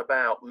gone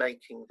about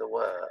making the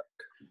work.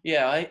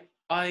 Yeah,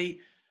 I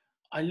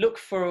look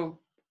for,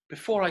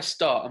 before I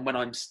start and when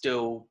I'm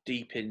still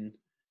deep in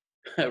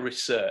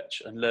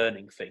research and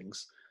learning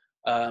things,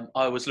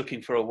 I was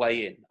looking for a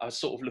way in. I was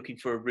sort of looking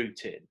for a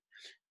route in.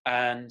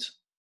 And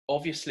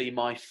obviously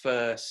my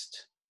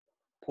first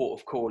port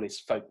of call is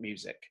folk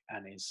music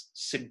and is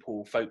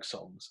simple folk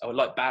songs. I would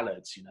like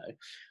ballads, you know.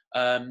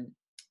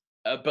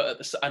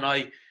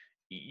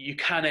 You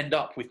can end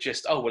up with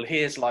just, oh, well,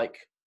 here's like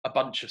a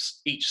bunch of,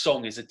 each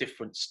song is a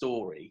different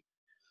story.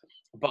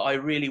 But I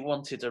really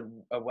wanted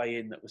a way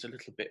in that was a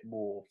little bit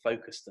more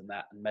focused than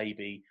that and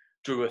maybe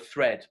drew a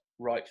thread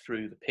right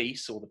through the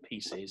piece or the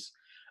pieces.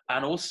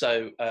 And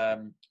also,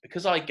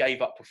 because I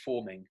gave up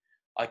performing,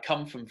 I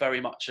come from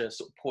very much a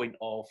sort of point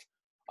of,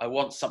 I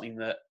want something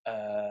that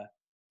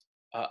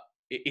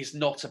it is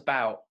not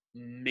about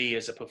me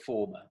as a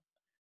performer.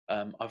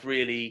 I've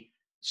really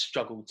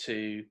struggled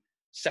to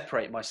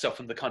separate myself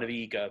from the kind of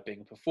ego of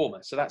being a performer.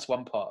 So that's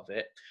one part of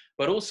it.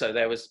 But also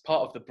there was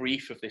part of the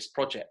brief of this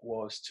project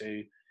was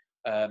to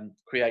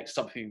create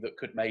something that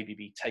could maybe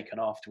be taken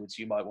afterwards.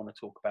 You might want to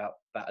talk about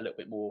that a little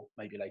bit more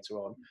maybe later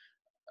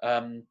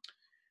on.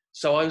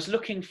 So I was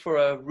looking for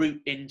a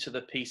route into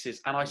the pieces,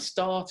 and I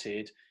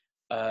started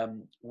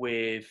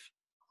with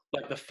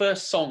like the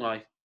first song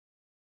I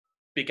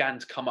began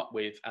to come up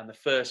with and the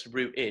first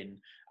route in,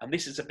 and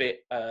this is a bit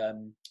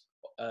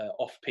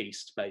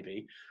off-piste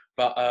maybe,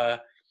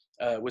 but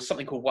was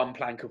something called One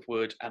Plank of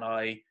Wood, and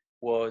I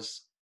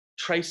was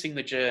tracing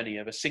the journey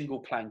of a single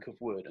plank of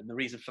wood. And the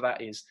reason for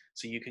that is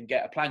so you can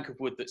get a plank of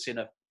wood that's in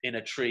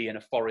a tree in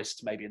a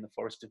forest, maybe in the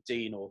Forest of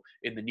Dean or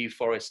in the New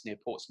Forest near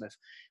Portsmouth,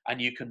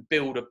 and you can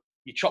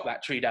you chop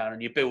that tree down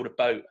and you build a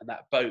boat, and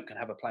that boat can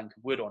have a plank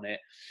of wood on it,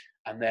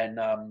 and then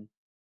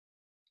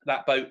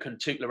that boat can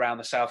tootle around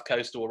the south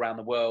coast or around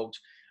the world.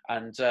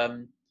 And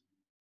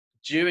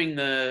during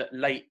the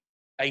late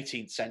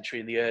 18th century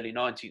and the early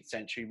 19th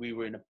century, we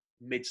were in the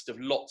midst of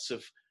lots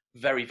of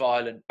very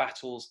violent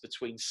battles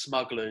between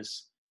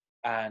smugglers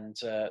and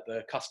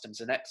the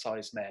customs and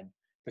excise men,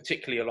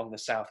 particularly along the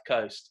south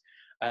coast.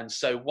 And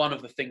so one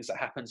of the things that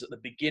happens at the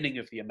beginning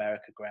of the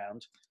America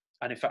Ground,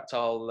 and in fact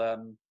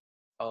I'll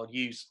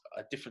use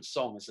a different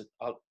song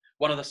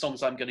one of the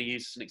songs I'm going to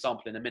use as an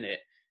example in a minute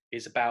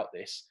is about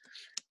this.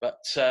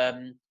 But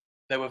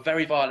there were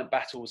very violent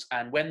battles,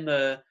 and when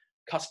the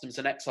customs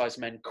and excise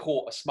men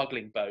caught a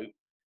smuggling boat,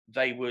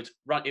 it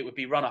would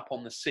be run up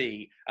on the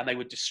sea, and they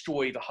would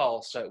destroy the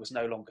hull so it was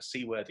no longer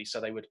seaworthy. So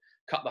they would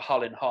cut the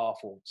hull in half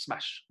or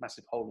smash a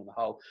massive hole in the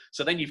hull.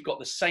 So then you've got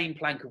the same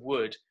plank of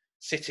wood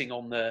sitting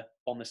on the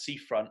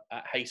seafront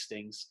at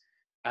Hastings,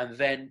 and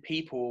then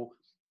people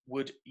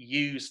would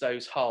use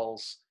those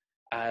hulls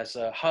as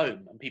a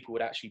home, and people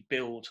would actually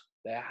build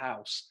their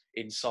house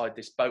inside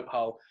this boat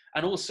hull.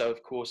 And also,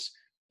 of course,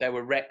 there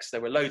were wrecks. There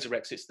were loads of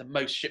wrecks. It's the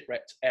most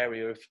shipwrecked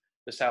area of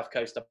the south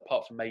coast,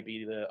 apart from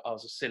maybe the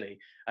Isles of Scilly,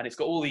 and it's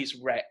got all these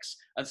wrecks.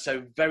 And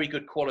so very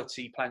good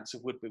quality planks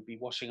of wood would be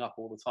washing up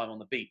all the time on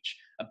the beach,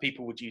 and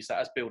people would use that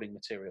as building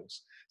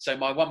materials. So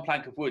my one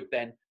plank of wood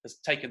then has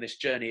taken this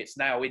journey. It's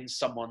now in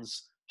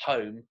someone's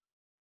home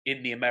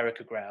in the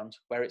America Ground,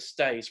 where it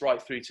stays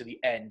right through to the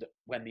end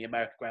when the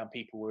America Ground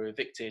people were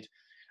evicted.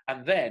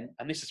 And then,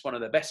 and this is one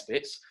of the best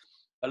bits,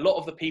 a lot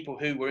of the people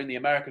who were in the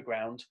America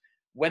Ground,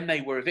 when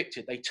they were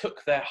evicted, they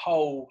took their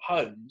whole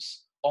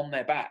homes on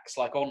their backs,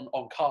 like on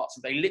carts,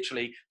 and they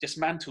literally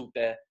dismantled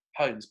their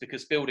homes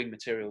because building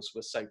materials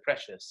were so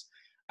precious.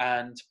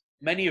 And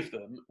many of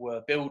them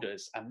were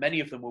builders, and many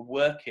of them were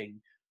working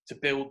to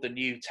build the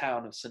new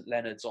town of St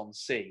Leonard's on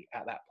Sea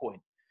at that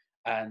point.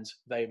 And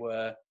they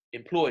were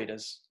employed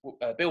as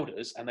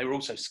builders, and they were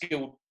also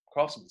skilled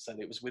craftsmen, so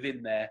it was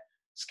within their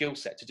skill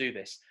set to do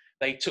this.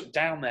 They took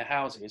down their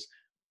houses,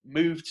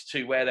 moved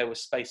to where there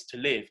was space to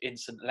live in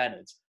St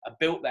Leonard's, and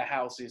built their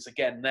houses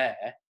again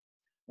there,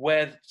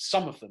 where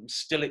some of them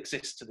still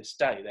exist to this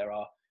day. There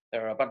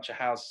are a bunch of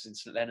houses in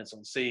St Leonard's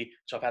on Sea,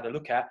 which I've had a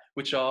look at,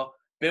 which are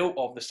built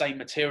of the same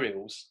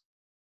materials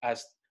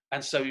as,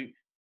 and so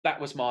that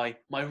was my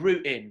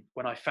route in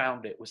when I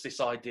found it, was this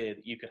idea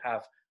that you could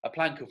have a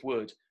plank of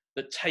wood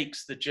that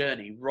takes the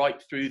journey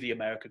right through the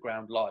America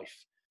Ground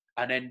life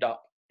and end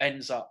up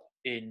ends up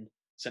in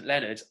St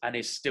Leonard's and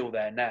is still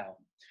there now.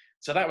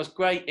 So that was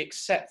great,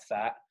 except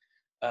that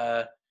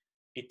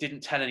it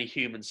didn't tell any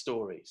human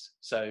stories.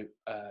 So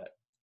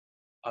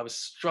I was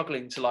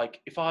struggling to,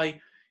 like, if I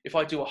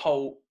create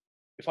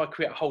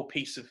a whole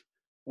piece of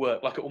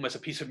work, like almost a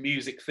piece of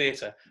music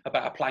theatre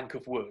about a plank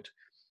of wood,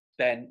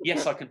 then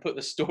yes, I can put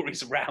the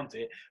stories around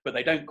it, but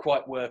they don't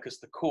quite work as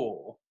the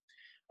core.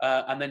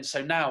 And then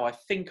so now I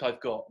think I've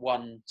got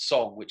one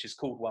song which is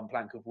called One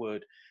Plank of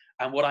Wood.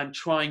 And what I'm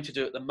trying to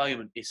do at the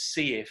moment is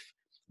see if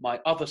my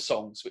other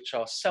songs, which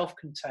are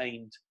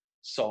self-contained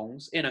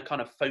songs in a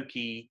kind of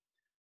folky,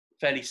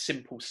 fairly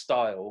simple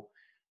style,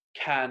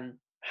 can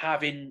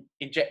have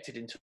injected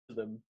into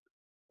them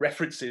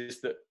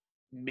references that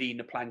mean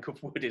a plank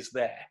of wood is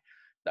there.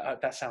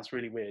 That sounds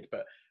really weird,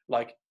 but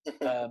like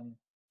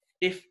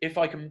if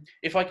I can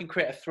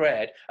create a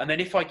thread, and then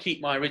if I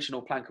keep my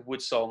original plank of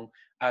wood song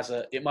as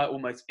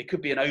it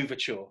could be an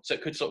overture. So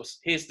it could sort of,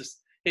 here's the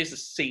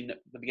scene at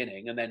the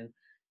beginning, and then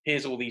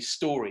here's all these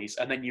stories,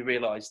 and then you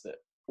realise that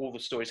all the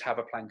stories have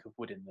a plank of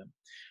wood in them.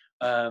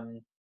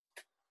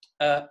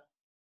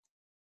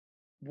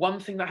 One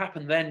thing that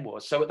happened then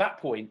was, so at that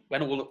point,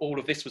 when all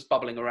of this was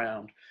bubbling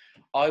around,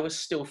 I was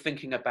still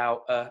thinking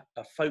about a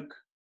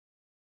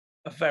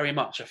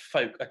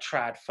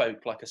trad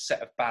folk, like a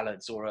set of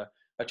ballads or a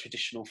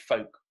traditional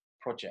folk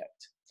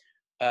project.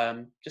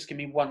 Just give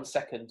me 1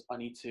 second. I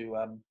need to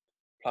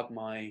plug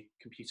my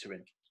computer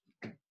in.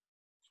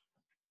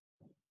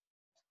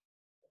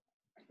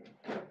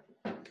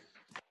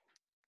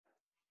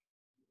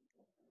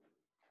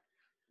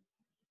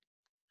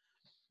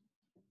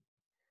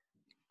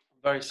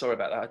 Very sorry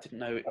about that. I didn't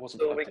know it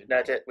wasn't plugged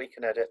in. We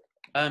can edit.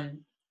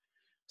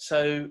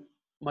 So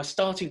my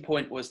starting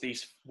point was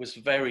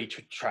very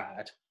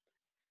trad,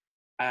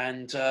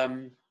 and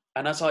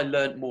as I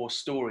learnt more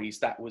stories,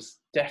 that was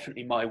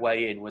definitely my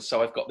way in.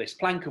 So I've got this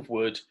plank of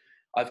wood,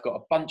 I've got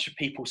a bunch of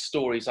people's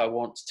stories I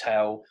want to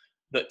tell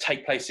that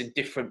take place in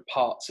different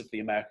parts of the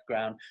America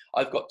ground.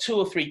 I've got 2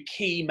 or 3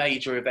 key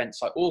major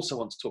events I also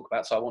want to talk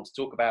about. So I want to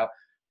talk about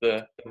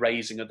the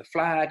raising of the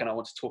flag, and I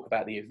want to talk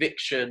about the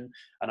eviction,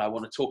 and I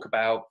want to talk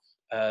about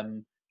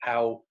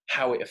how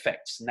it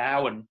affects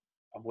now and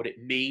what it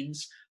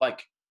means.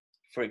 Like,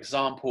 for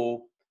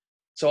example,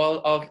 so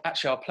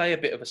I'll play a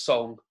bit of a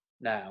song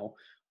now.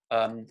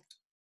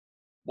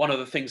 One of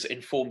the things that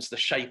informs the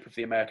shape of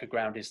the America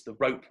ground is the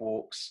rope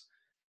walks,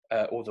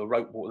 or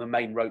the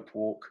main rope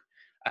walk.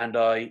 And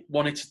I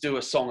wanted to do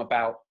a song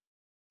about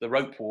the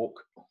rope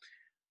walk.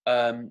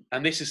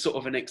 And this is sort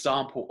of an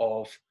example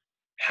of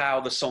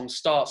how the song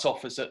starts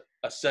off as a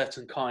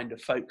certain kind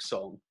of folk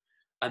song,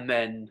 and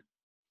then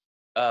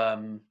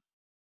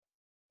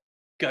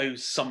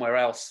goes somewhere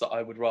else that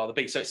I would rather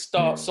be. So it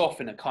starts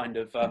off in a kind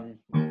of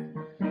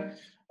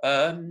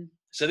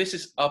so this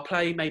is, I'll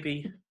play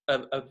maybe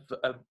a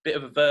bit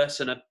of a verse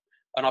and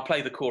I'll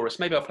play the chorus.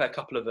 Maybe I'll play a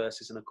couple of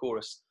verses and a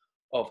chorus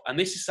and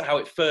this is how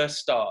it first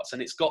starts,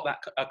 and it's got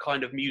a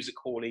kind of music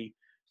hall-y,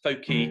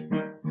 folky,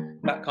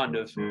 that kind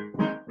of.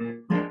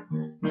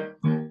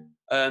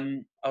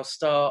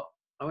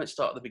 I won't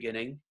start at the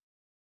beginning.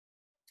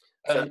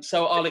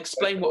 So I'll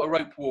explain what a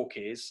rope walk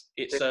is.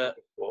 It's a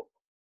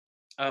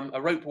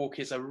rope walk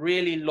is a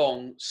really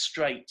long,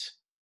 straight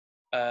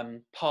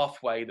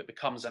pathway that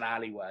becomes an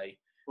alleyway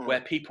where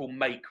people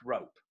make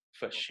rope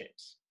for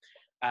ships,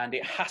 and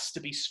it has to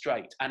be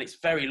straight, and it's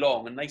very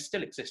long, and they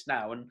still exist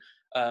now.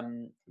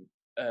 And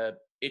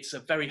it's a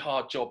very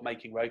hard job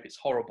making rope. It's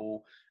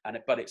horrible,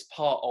 but it's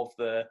part of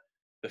the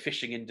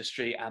fishing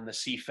industry and the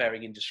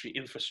seafaring industry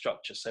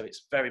infrastructure, so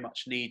it's very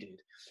much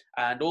needed.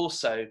 And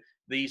also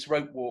these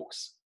rope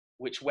walks,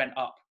 which went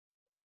up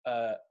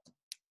at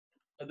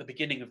the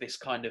beginning of this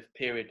kind of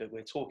period that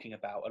we're talking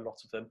about, a lot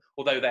of them,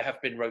 although there have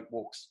been rope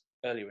walks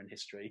earlier in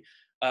history,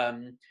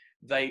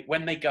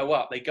 when they go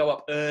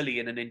up early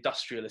in an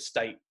industrial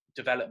estate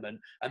development,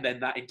 and then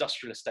that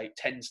industrial estate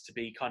tends to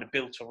be kind of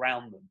built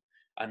around them.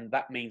 And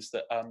that means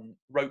that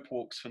rope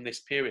walks from this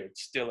period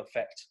still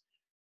affect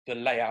the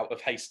layout of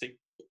Hastings.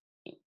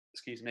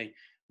 Excuse me.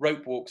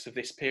 Rope walks of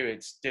this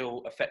period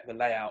still affect the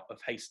layout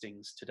of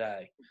Hastings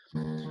today.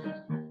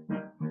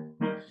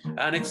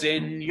 And it's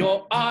in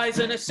your eyes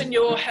and it's in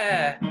your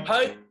hair.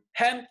 Hope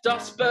hemp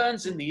dust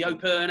burns in the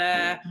open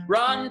air.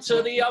 Run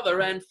to the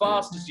other end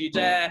fast as you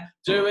dare,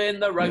 doing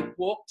the rope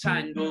walk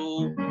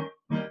tangle.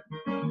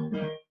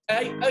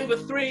 8 over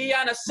 3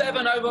 and a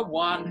 7 over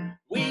 1.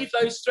 Weave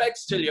those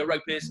threads till your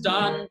rope is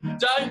done.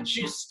 Don't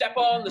you step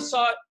on the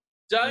side.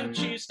 Don't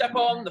you step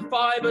on the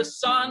fibres,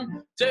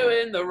 son,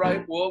 doing the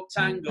rope walk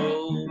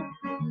tangle.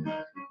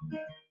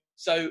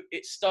 So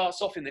it starts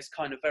off in this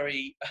kind of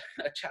very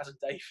Chas and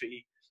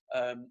Davey,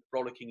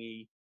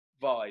 rollicking-y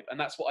vibe. And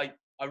that's what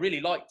I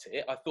really liked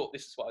it. I thought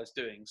this is what I was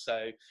doing.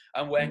 So,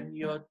 and when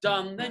you're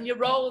done, then you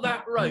roll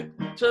that rope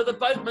to the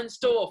boatman's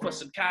door for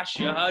some cash,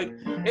 you hope.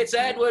 It's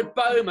Edward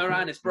Bomer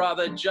and his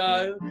brother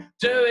Joe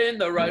doing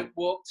the rope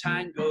walk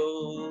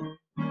tangle.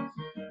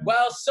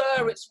 Well,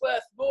 sir, it's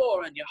worth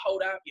more, and you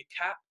hold out your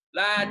cap.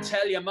 Lad,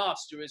 tell your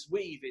master his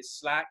weave is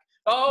slack.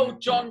 Oh,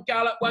 John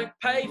Gallup won't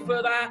pay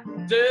for that,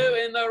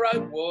 doing the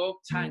rope walk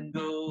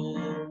tangle.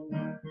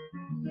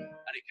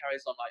 And it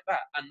carries on like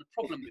that. And the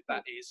problem with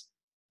that is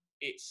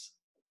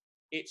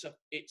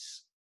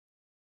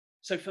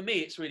so for me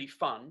it's really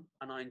fun,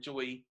 and I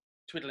enjoy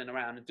twiddling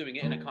around and doing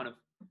it in a kind of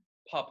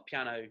pub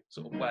piano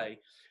sort of way.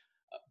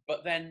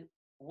 But then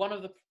one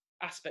of the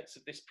aspects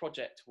of this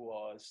project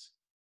was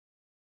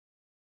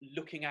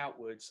looking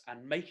outwards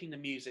and making the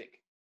music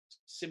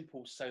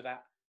simple so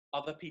that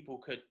other people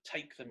could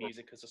take the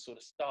music as a sort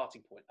of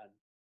starting point and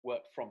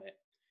work from it.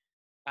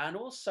 And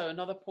also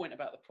another point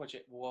about the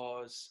project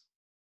was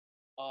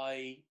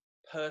I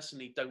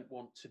personally don't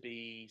want to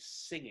be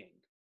singing.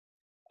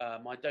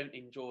 I don't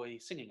enjoy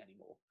singing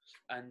anymore.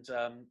 And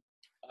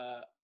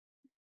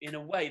in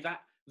a way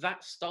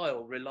that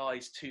style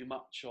relies too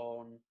much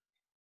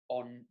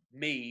on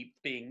me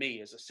being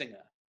me as a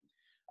singer.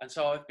 And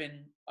so I've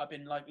been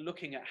like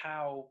looking at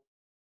how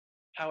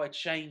I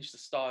changed the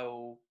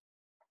style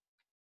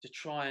to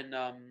try and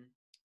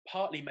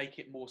partly make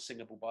it more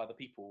singable by other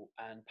people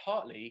and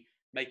partly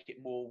make it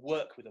more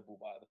work withable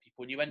by other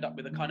people, and you end up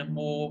with a kind of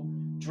more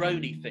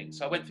drony thing.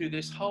 So I went through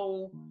this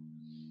whole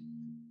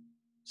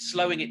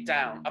slowing it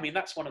down. I mean,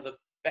 that's one of the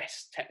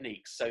best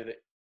techniques, so that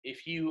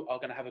if you are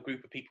going to have a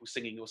group of people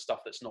singing your stuff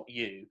that's not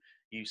you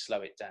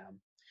slow it down.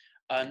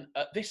 And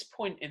at this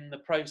point in the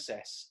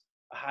process,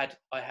 I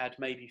had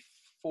maybe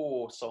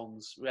 4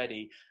 songs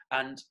ready,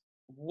 and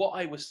what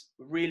I was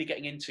really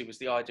getting into was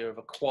the idea of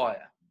a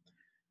choir.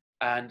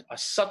 And I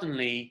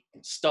suddenly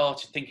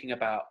started thinking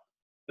about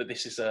that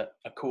this is a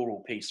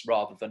choral piece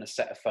rather than a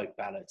set of folk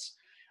ballads.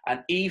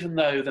 And even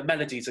though the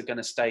melodies are going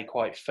to stay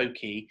quite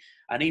folky,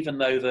 and even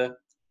though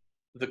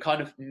the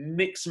kind of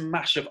mix and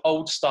mash of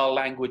old style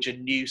language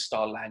and new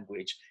style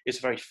language is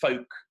a very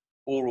folk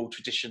oral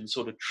tradition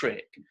sort of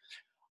trick,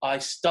 I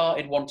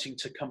started wanting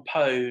to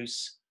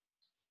compose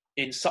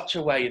in such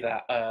a way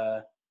that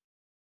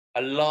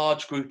a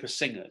large group of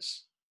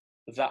singers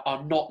that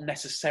are not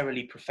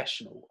necessarily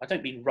professional, I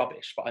don't mean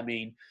rubbish, but I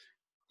mean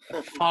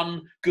a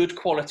fun, good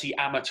quality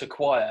amateur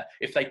choir,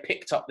 if they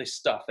picked up this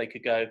stuff, they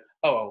could go,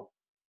 oh,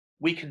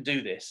 we can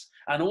do this.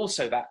 And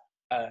also that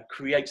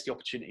creates the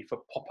opportunity for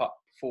pop-up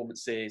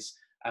performances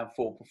and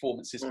for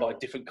performances by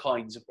different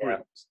kinds of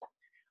groups.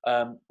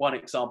 One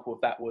example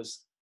of that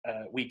was,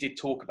 we did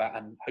talk about,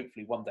 and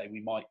hopefully one day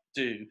we might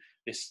do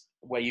this,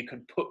 where you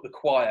can put the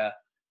choir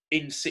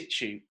in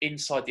situ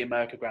inside the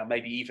America Ground,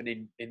 maybe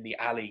even in the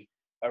alley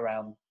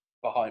around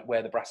behind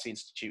where the Brassey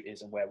Institute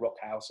is and where Rock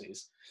House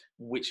is,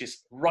 which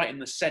is right in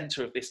the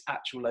centre of this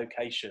actual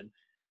location.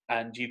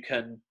 And you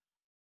can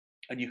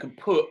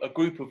put a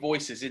group of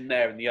voices in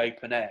there in the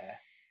open air,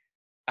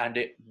 and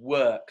it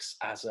works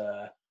as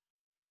a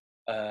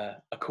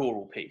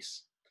choral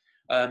piece,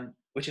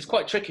 which is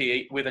quite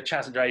tricky with a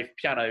Chas and Dave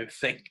piano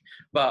thing.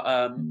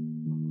 But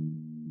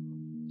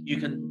you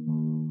can.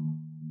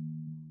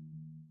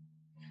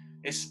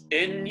 It's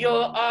in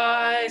your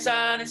eyes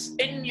and it's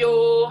in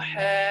your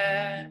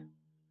hair.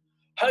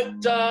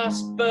 Hope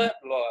dust, but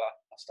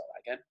I'll start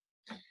that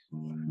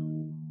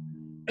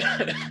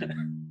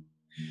again.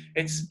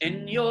 It's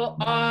in your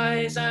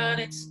eyes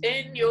and it's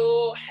in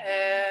your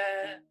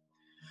hair.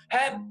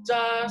 Hemp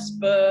dust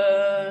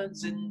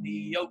burns in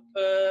the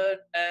open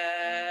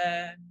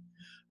air.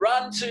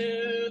 Run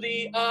to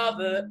the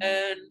other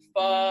end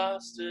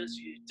fast as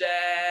you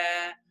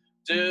dare,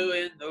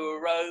 doing the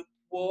rope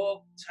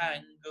walk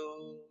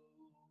tango.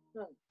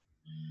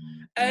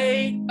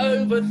 8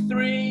 over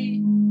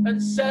 3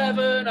 and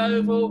 7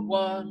 over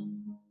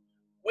 1.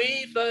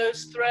 Weave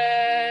those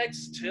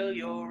threads till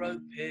your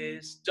rope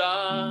is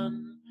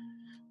done.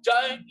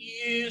 Don't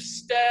you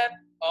step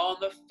on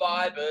the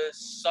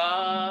fibres,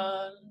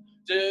 son,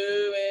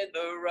 doing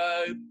the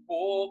rope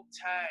walk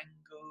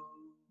tango.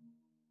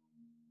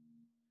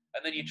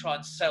 And then you try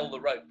and sell the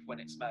rope when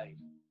it's made.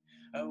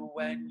 And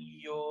when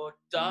you're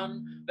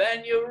done,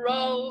 then you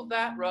roll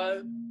that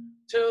rope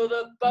till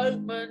the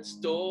boatman's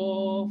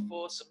door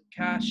for some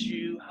cash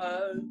you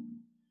hope.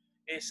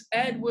 It's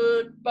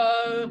Edward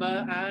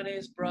Boehmer and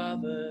his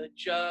brother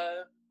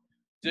Joe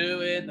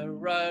doing the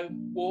rope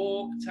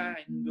walk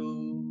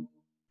tango.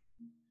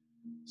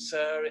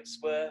 Sir, it's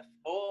worth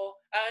more,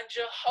 and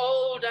you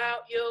hold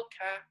out your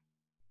cap.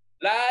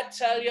 Lad,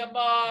 tell your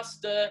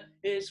master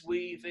his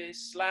weave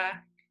is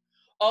slack.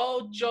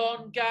 Old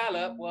John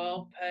Gallup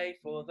won't pay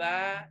for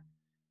that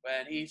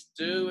when he's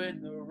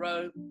doing the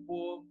rope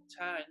walk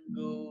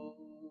tango.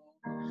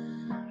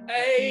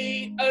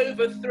 8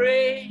 over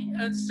 3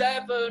 and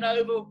 7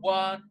 over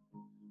 1.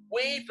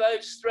 Weave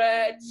those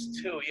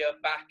threads till your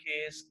back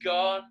is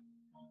gone.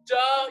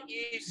 Don't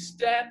you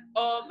step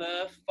on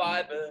the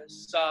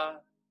fibres, son,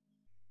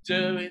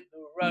 doing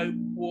the rope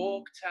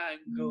walk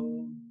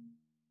tango.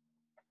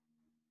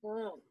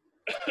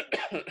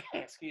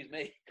 Excuse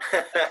me.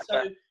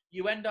 So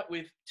you end up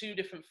with 2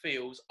 different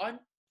feels. I'm,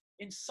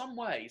 in some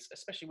ways,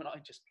 especially when I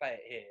just play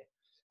it here,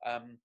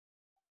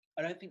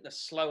 I don't think the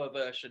slower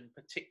version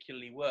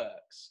particularly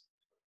works.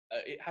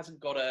 It hasn't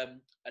got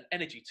an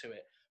energy to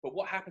it. But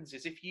what happens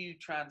is if you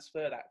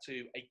transfer that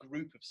to a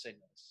group of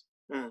singers,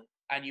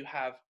 and you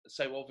have,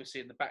 so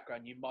obviously in the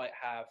background you might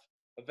have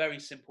a very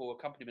simple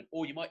accompaniment,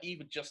 or you might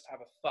even just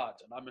have a thud.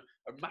 And I'm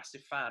a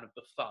massive fan of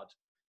the thud.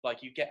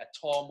 Like you get a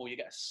tom or you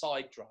get a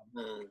side drum,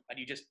 and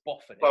you just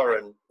boff at it.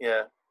 Foreign,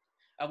 yeah.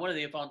 And one of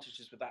the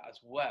advantages with that as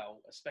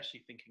well,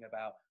 especially thinking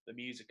about the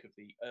music of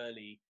the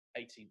early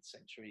 18th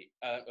century,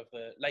 of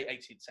the late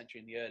 18th century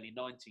and the early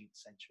 19th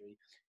century,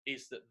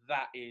 is that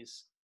that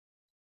is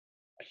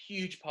a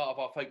huge part of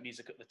our folk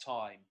music at the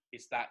time,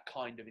 is that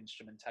kind of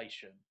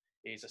instrumentation,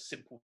 is a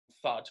simple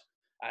thud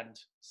and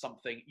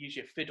something,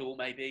 usually a fiddle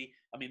maybe.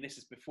 I mean, this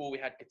is before we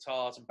had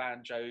guitars and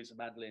banjos and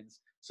mandolins,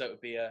 so it would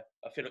be a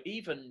fiddle.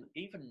 Even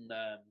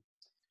I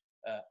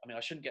mean, I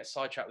shouldn't get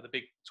sidetracked with a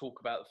big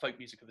talk about the folk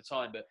music of the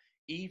time, but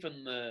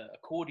even the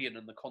accordion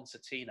and the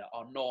concertina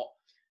are not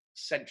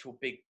central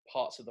big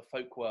parts of the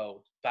folk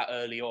world that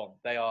early on.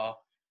 They are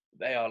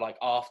like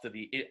after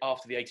the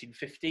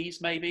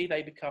 1850s, maybe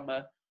they become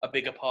a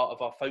bigger part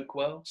of our folk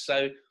world.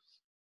 So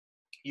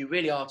you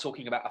really are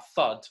talking about a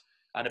thud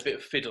and a bit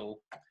of fiddle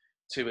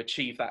to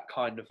achieve that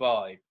kind of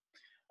vibe.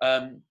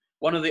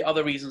 One of the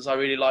other reasons I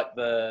really like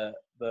the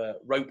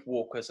rope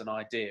walk as an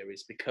idea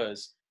is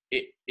because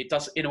it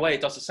does, in a way,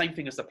 it does the same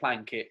thing as the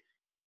plank.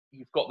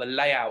 You've got the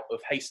layout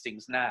of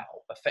Hastings now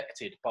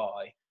affected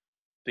by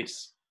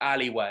this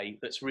alleyway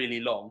that's really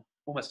long,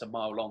 almost a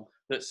mile long,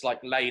 that's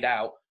like laid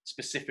out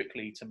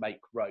specifically to make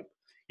rope.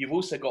 You've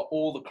also got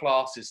all the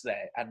classes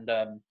there, and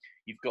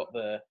you've got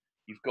the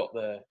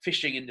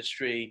fishing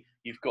industry,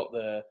 you've got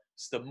the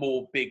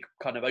more big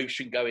kind of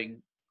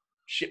ocean-going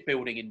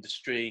shipbuilding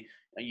industry,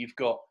 and you've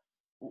got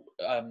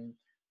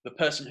the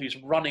person who's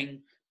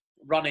running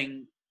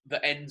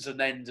the ends and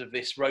ends of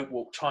this rope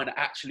walk, trying to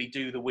actually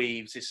do the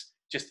weaves.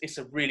 It's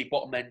a really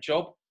bottom end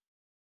job.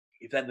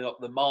 You've then got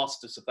the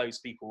masters of those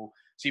people.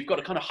 So you've got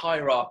a kind of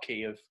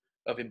hierarchy of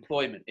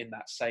employment in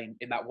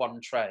that one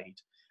trade,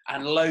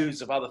 and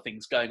loads of other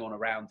things going on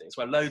around it as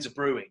well. Loads of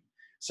brewing.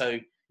 So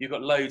you've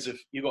got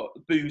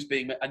booze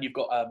being, and you've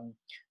got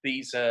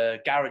these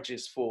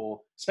garages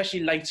for,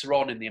 especially later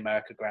on in the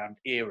America Ground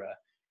era,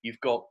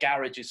 you've got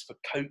garages for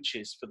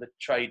coaches for the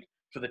trade,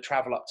 for the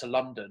travel up to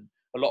London.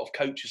 A lot of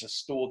coaches are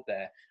stored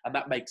there, and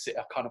that makes it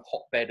a kind of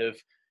hotbed of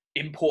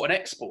import and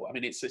export. I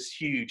mean, it's this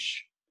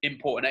huge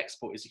import and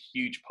export is a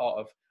huge part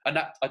of, and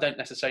that I don't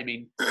necessarily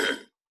mean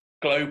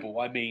global.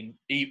 I mean,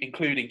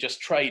 including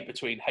just trade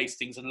between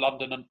Hastings and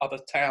London and other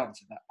towns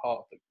in that part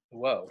of the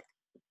world.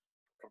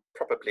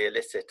 Probably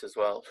illicit as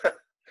well.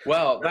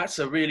 Well, that's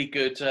a really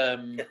good.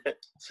 One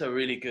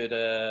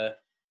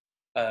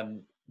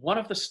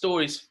of the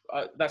stories.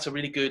 That's a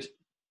really good,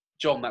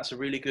 John. That's a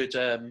really good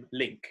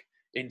link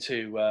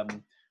into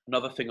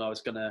another thing I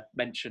was going to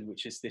mention,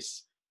 which is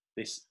this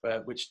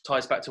which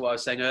ties back to what I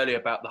was saying earlier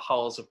about the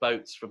hulls of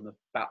boats from the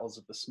battles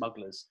of the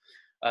smugglers.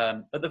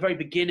 At the very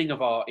beginning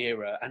of our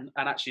era, and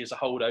actually as a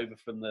holdover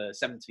from the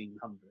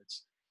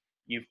 1700s,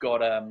 you've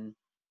got a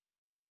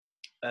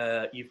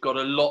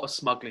lot of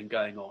smuggling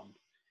going on,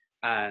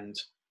 and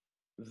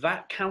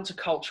that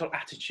countercultural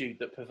attitude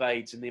that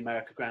pervades in the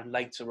America Ground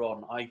later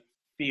on, I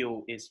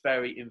feel, is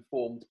very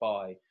informed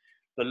by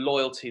the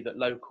loyalty that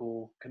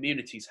local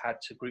communities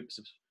had to groups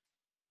of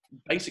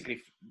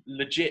basically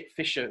legit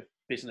fisher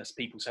business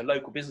people, so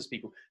local business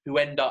people who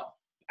end up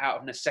out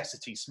of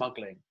necessity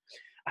smuggling.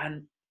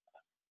 And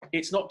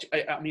it's not,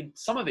 I mean,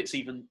 some of it's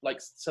even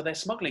like, so they're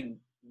smuggling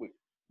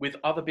with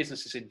other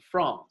businesses in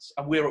France,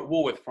 and we're at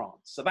war with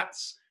France, so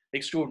that's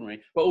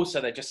extraordinary. But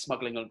also they're just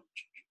smuggling on,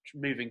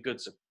 moving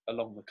goods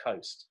along the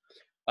coast.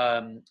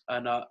 And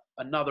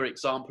another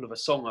example of a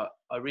song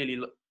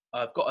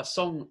I've got a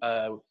song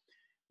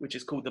which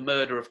is called "The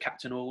Murder of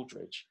Captain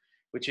Aldridge,"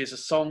 which is a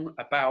song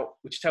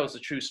which tells the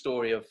true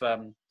story of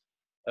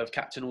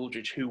Captain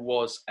Aldridge, who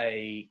was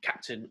a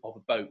captain of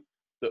a boat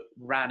that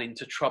ran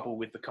into trouble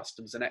with the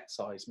customs and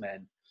excise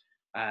men,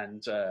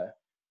 and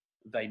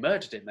they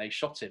murdered him. They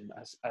shot him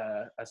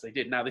as they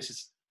did. Now this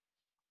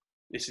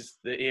is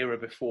the era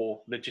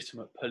before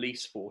legitimate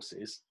police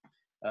forces.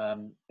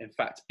 In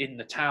fact, in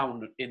the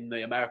town, in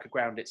the America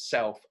Ground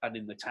itself, and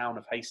in the town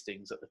of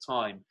Hastings at the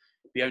time,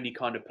 the only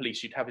kind of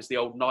police you'd have is the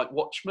old night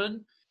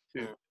watchman.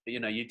 Who,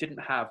 you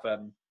didn't have.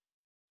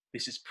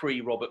 This is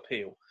pre-Robert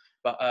Peel,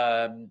 but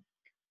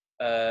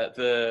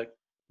the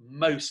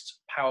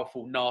most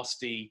powerful,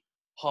 nasty,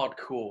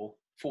 hardcore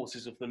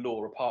forces of the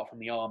law, apart from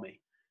the army,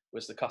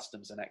 was the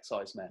customs and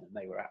excise men, and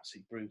they were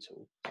absolutely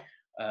brutal.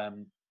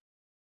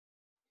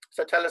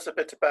 So tell us a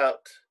bit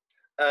about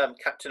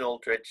Captain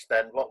Aldridge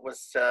then. What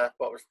was the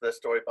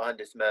story behind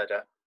his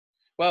murder?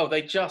 Well,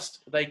 they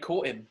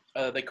caught him.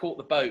 They caught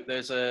the boat.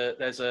 There's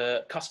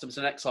a customs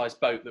and excise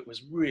boat that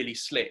was really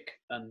slick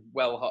and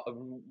a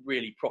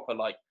really proper,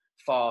 like,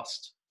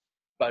 fast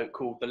boat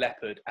called the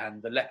Leopard,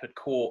 and the Leopard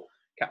caught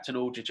Captain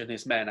Aldridge and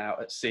his men out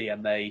at sea,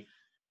 and they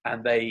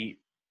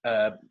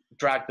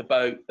dragged the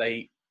boat.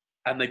 They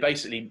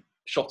basically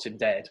shot him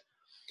dead.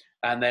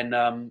 And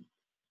then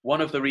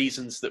one of the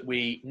reasons that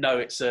we know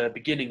it's a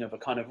beginning of a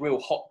kind of real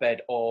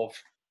hotbed of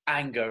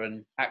anger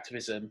and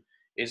activism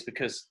is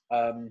because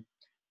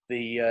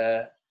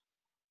the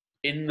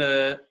in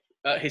the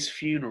at his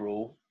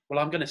funeral. Well,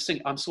 I'm going to sing.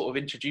 I'm sort of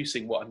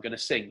introducing what I'm going to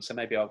sing, so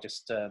maybe I'll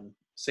just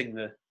sing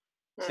the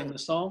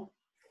song.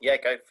 Yeah,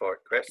 go for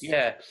it, Chris.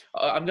 Yeah,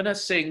 I'm going to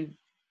sing.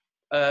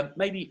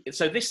 Maybe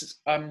so. This is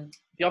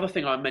the other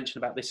thing I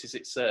mentioned about this is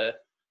it's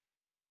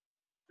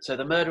so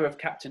the murder of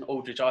Captain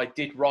Aldridge. I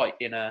did write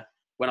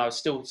when I was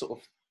still sort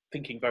of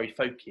thinking very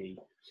folky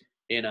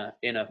in a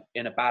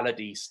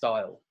ballady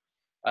style,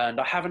 and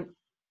I haven't.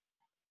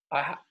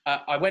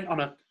 I went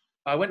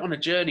on a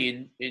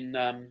journey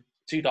in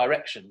two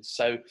directions.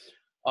 So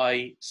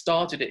I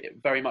started it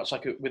very much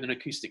like with an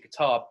acoustic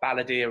guitar,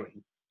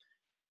 balladeering,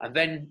 and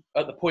then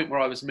at the point where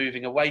I was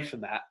moving away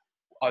from that,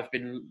 I've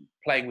been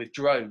playing with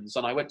drones,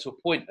 and I went to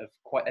a point of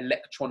quite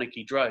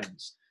electronic-y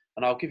drones.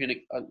 And I'll give you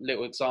a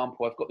little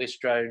example. I've got this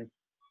drone,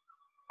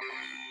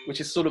 which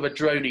is sort of a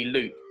droney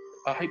loop.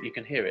 I hope you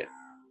can hear it.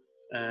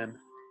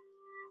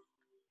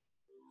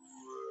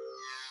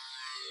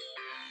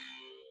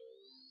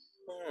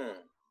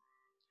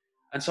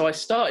 And so I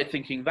started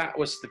thinking that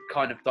was the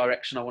kind of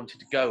direction I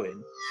wanted to go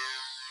in.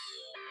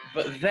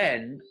 But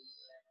then,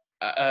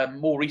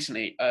 more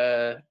recently,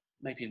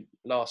 maybe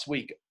last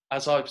week,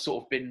 as I've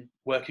sort of been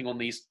working on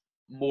these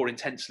more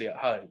intensely at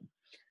home,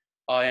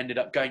 I ended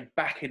up going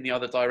back in the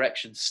other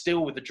direction,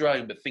 still with the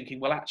drone, but thinking,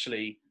 well,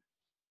 actually,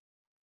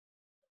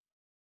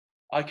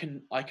 I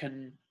don't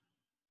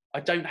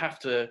have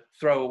to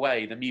throw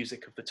away the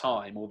music of the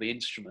time or the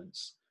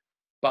instruments,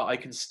 but I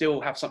can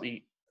still have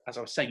something, as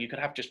I was saying, you could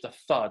have just a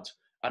thud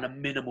and a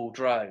minimal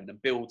drone and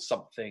build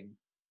something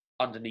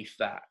underneath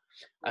that.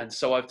 And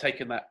so I've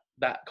taken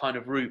that kind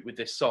of route with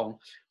this song.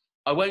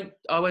 I won't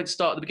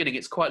start at the beginning.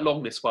 It's quite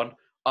long, this one.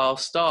 I'll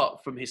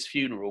start from his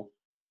funeral.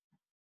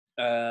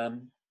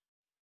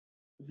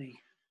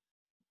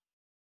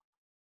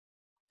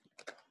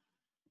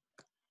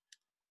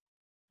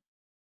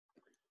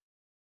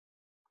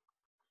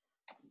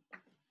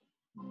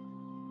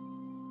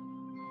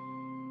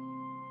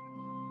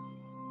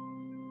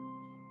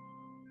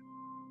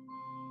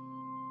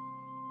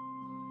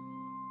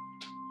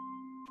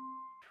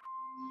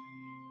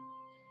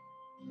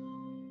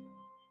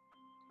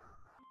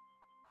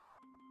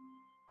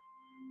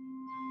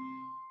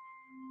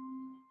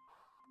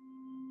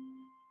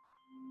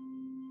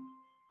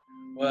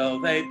 Well,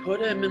 they put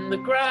him in the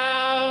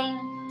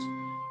ground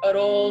at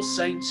All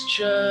Saints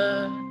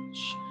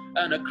Church,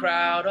 and a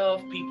crowd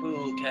of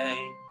people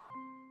came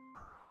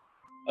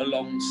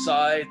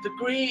alongside the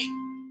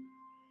green.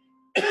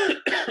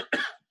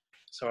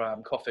 Sorry,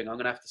 I'm coughing. I'm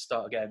going to have to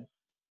start again.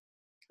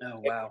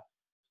 Oh, wow.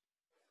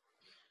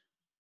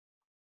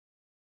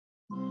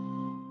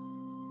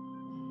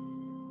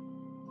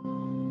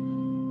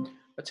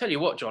 I tell you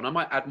what, John, I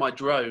might add my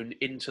drone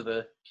into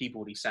the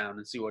keyboardy sound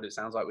and see what it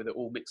sounds like with it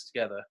all mixed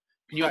together.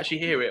 Can you actually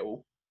hear it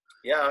all?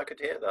 Yeah, I could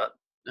hear that.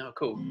 Oh,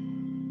 cool.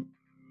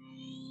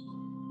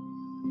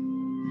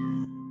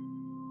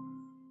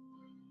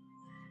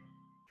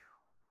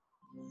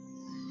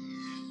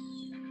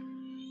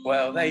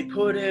 Well, they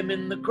put him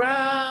in the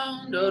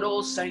ground at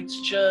All Saints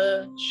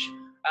Church,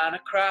 and a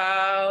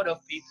crowd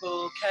of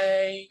people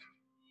came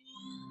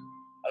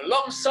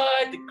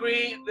alongside the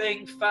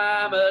grieving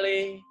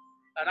family,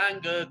 and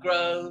anger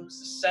grows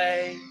the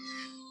same,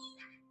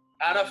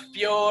 and a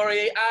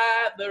fury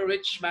at the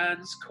rich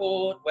man's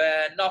court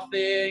where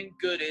nothing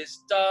good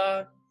is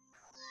done,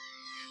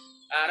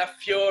 and a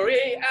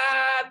fury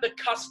at the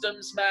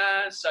customs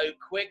man so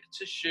quick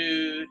to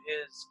shoot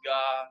his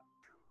gun.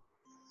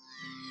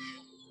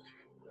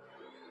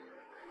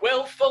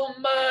 Willful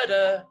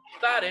murder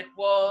that it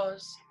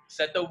was,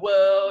 said the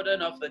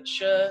warden of the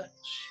church.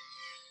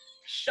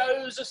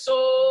 Shows us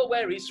all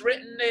where he's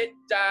written it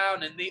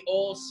down in the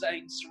All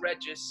Saints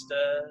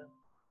Register.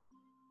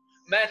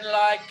 Men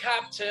like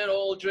Captain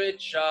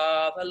Aldridge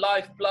are the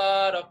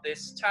lifeblood of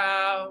this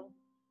town.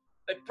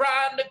 They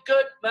brand a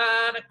good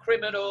man a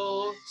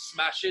criminal,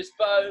 smash his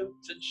boat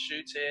and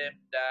shoot him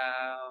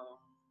down.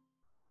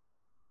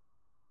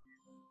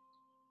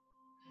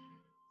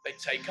 They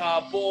take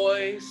our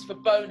boys for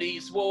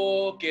Boney's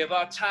war, give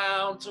our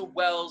town to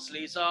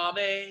Wellesley's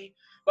army.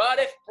 But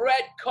if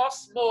bread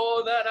costs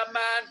more than a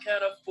man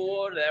can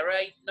afford, there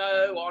ain't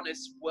no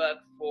honest work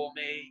for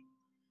me.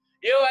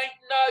 You ain't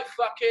no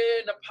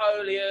fucking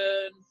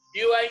Napoleon,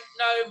 you ain't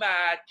no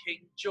mad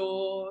King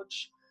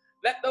George.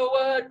 Let the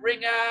word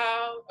ring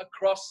out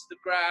across the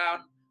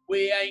ground,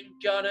 we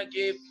ain't gonna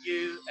give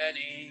you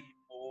any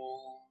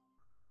more.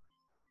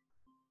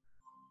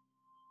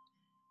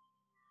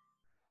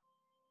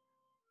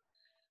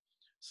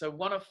 So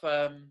one of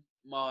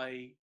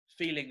my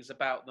feelings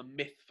about the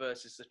myth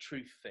versus the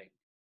truth thing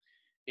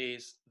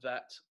is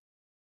that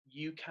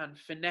you can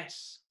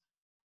finesse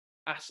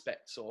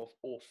aspects of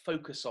or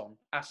focus on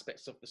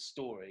aspects of the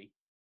story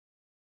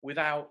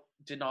without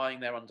denying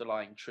their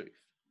underlying truth.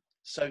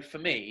 So for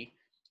me,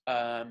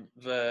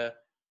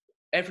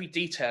 every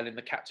detail in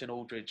the Captain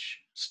Aldridge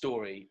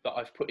story that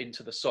I've put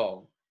into the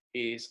song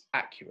is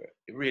accurate.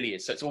 It really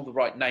is. So it's all the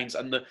right names,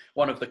 and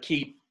one of the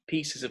key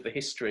pieces of the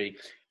history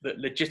that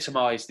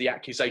legitimise the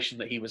accusation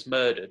that he was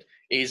murdered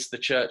is the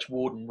church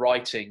warden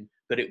writing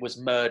that it was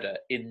murder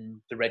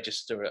in the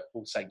register at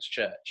All Saints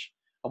Church.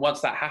 And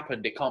once that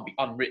happened, it can't be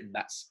unwritten.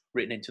 That's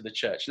written into the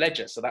church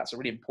ledger. So that's a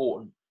really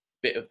important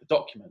bit of the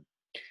document.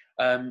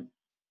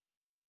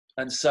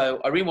 And so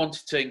I really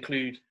wanted to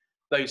include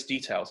those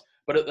details.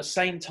 But at the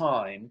same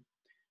time,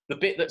 the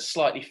bit that's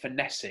slightly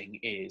finessing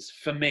is,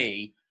 for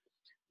me,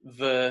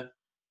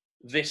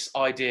 this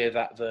idea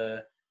that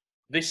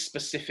this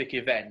specific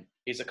event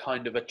is a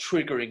kind of a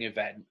triggering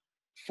event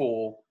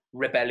for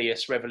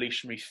rebellious,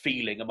 revolutionary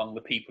feeling among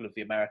the people of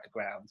the America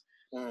ground.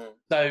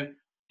 So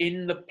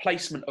in the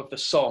placement of the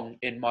song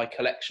in my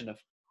collection of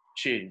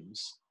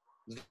tunes,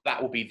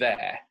 that will be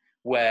there,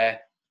 where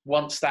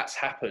once that's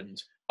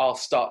happened, I'll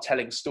start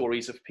telling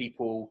stories of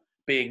people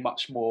being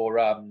much more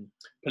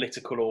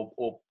political,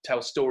 or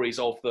tell stories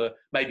of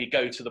maybe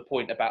go to the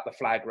point about the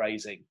flag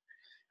raising.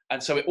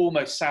 And so it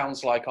almost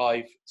sounds like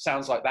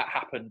that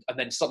happened, and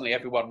then suddenly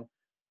everyone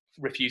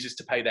refuses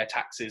to pay their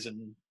taxes.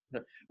 And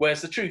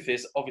whereas the truth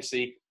is,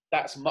 obviously,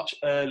 that's a much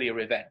earlier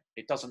event.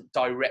 It doesn't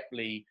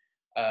directly,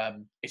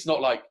 it's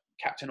not like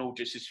Captain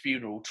Aldrich's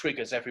funeral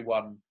triggers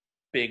everyone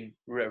being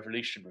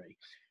revolutionary.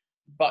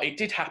 But it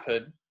did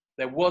happen.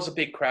 There was a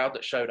big crowd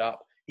that showed up.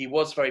 He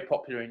was very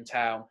popular in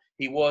town.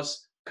 He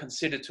was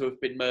considered to have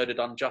been murdered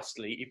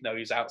unjustly, even though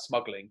he was out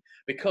smuggling,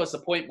 because the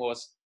point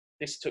was,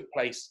 this took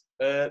place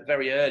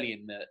very early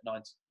in the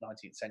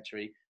 19th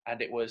century,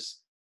 and it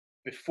was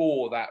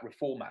before that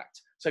Reform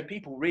Act. So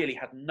people really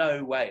had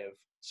no way of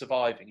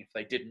surviving if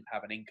they didn't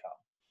have an income.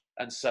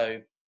 And so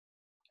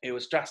it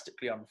was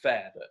drastically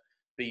unfair that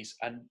these,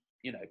 and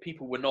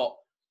people were not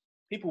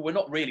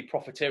really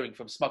profiteering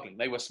from smuggling.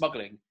 They were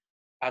smuggling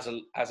as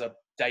a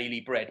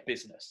daily bread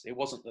business. It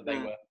wasn't that they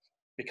were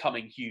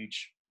becoming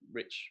huge,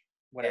 rich,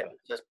 whatever.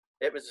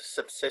 It was a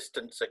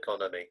subsistence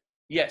economy.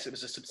 Yes, it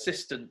was a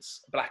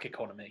subsistence black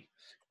economy,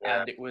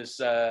 and it was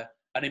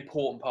an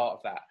important part of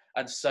that.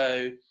 And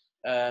so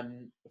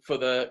for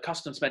the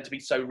customs men to be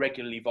so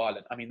regularly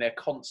violent, I mean, they're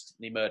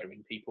constantly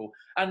murdering people.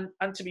 And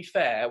to be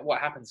fair, what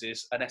happens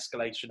is an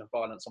escalation of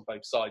violence on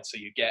both sides. So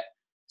you get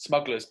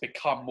smugglers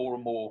become more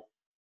and more,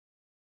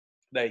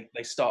 they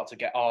start to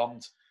get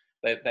armed.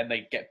 Then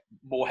they get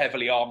more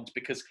heavily armed,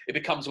 because it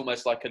becomes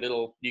almost like a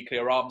little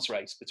nuclear arms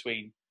race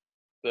between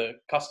the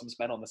customs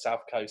men on the south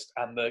coast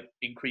and the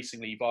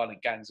increasingly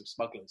violent gangs of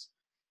smugglers.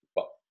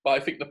 But I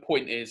think the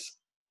point is,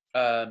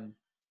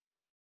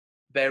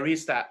 there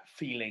is that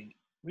feeling,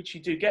 which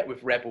you do get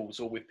with rebels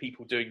or with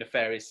people doing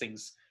nefarious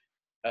things.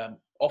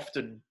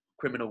 Often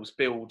criminals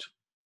build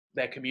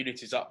their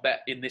communities up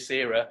in this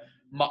era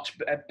much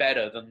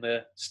better than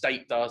the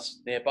state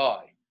does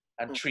nearby,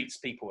 and treats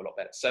people a lot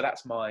better. So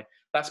that's my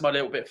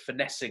little bit of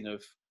finessing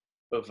of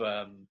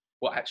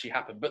what actually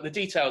happened. But the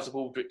details of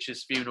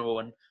Aldrich's funeral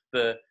and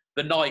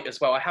the night as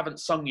well. I haven't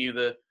sung you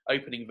the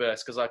opening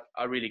verse because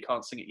I really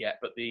can't sing it yet.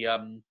 But they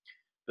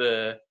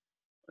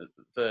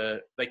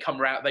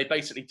come around. They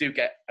basically do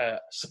get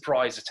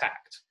surprise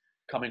attacked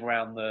coming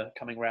around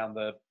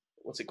the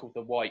what's it called,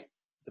 the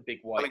big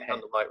white Coming head.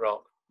 down the White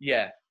Rock.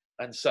 Yeah,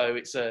 and so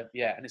it's and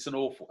it's an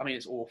awful. I mean,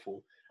 it's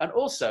awful. And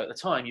also at the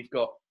time, you've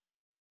got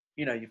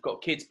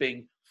kids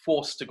being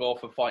forced to go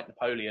off and fight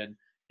Napoleon.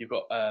 You've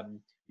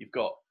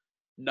got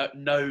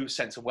no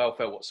sense of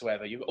welfare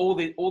whatsoever. You've got all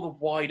the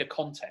wider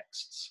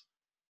contexts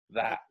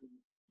that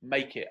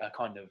make it a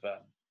kind of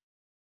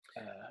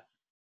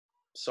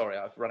sorry,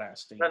 I've run out of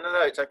steam.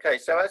 No, it's okay.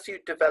 So as you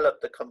develop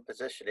the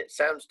composition, it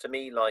sounds to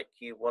me like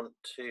you want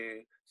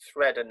to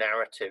thread a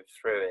narrative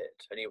through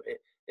it, and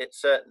it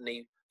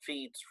certainly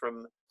feeds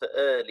from the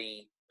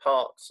early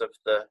parts of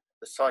the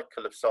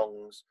cycle of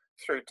songs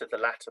through to the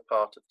latter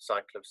part of the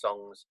cycle of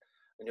songs,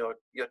 and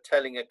you're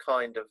telling a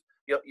kind of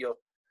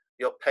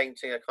you're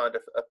painting a kind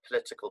of a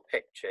political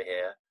picture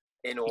here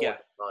in order,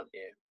 aren't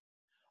you?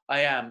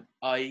 I am.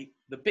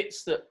 The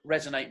bits that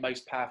resonate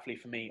most powerfully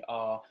for me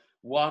are,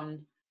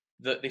 one,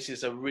 that this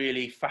is a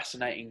really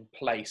fascinating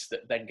place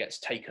that then gets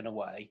taken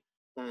away.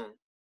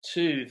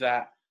 Two,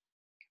 that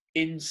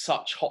in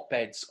such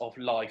hotbeds of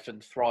life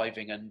and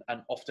thriving and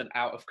often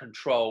out of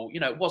control,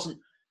 it wasn't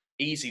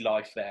easy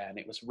life there, and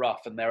it was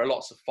rough, and there are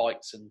lots of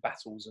fights and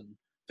battles and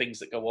things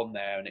that go on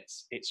there, and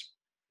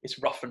it's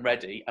rough and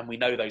ready, and we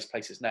know those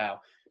places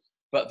now.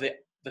 But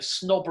the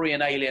snobbery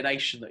and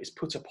alienation that is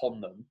put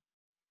upon them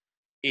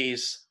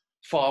is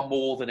far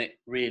more than it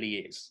really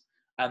is.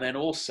 And then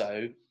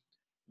also,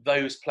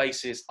 those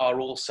places are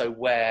also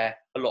where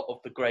a lot of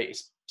the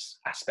greatest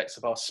aspects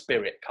of our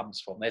spirit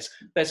comes from. There's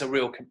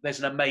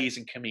an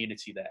amazing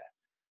community there.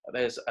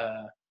 There's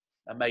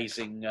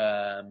amazing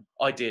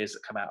ideas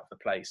that come out of the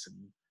place,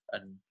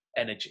 and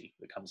energy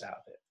that comes out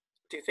of it.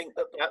 Do you think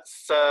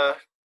that's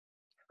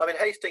I mean,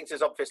 Hastings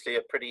is obviously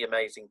a pretty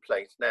amazing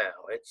place now.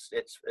 It's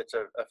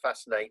a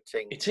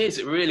fascinating. It is.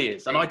 It really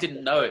is. And I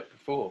didn't know it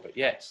before, but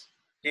yes.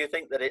 Do you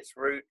think that its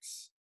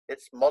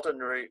modern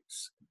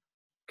roots,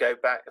 go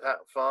back that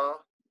far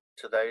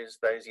to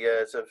those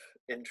years of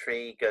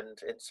intrigue and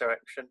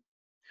insurrection?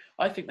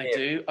 I think they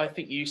do. I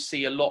think you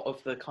see a lot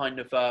of the kind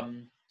of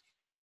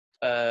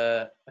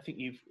I think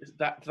you've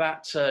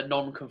that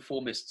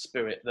non-conformist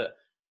spirit that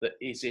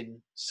is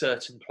in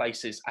certain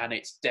places, and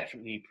it's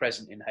definitely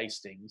present in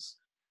Hastings.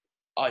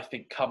 I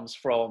think comes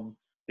from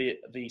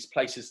these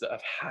places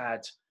that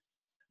have.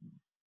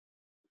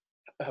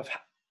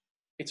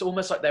 It's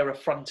almost like they're a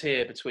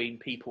frontier between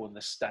people and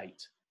the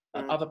state,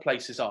 and other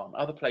places aren't.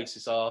 Other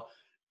places are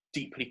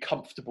deeply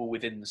comfortable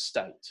within the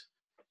state,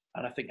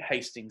 and I think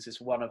Hastings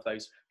is one of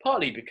those.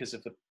 Partly because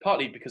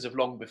of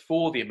long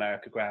before the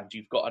America Ground,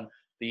 you've got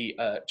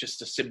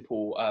just a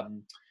simple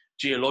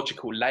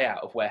geological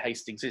layout of where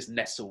Hastings is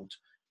nestled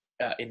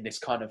in this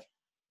kind of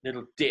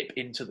little dip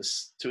into the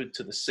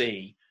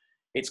sea.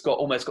 It's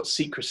almost got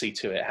secrecy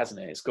to it, hasn't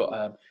it? It's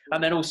got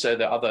and then also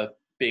the other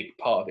big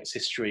part of its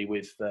history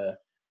with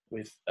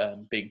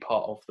being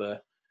part of the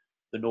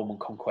Norman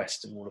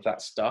conquest and all of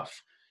that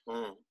stuff.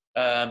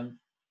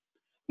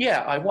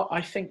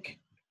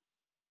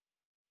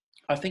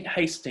 I think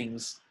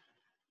Hastings,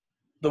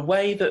 the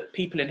way that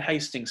people in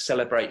Hastings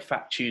celebrate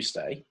Fat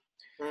Tuesday,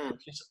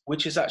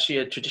 which is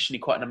actually traditionally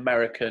quite an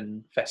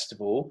American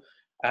festival,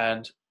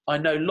 and I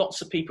know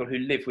lots of people who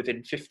live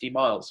within 50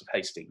 miles of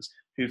Hastings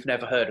who've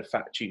never heard of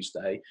Fat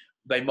Tuesday.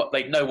 They'd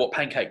know what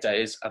Pancake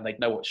Day is, and they'd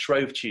know what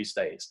Shrove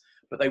Tuesday is,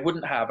 but they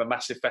wouldn't have a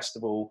massive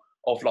festival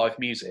of live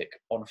music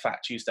on Fat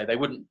Tuesday. They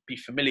wouldn't be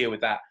familiar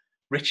with that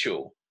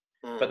ritual.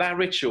 But that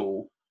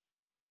ritual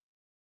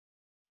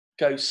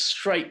goes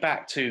straight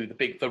back to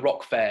the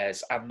rock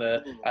fairs and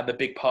the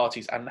big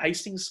parties. And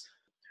Hastings,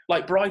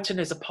 like Brighton,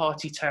 is a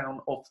party town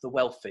of the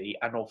wealthy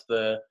and of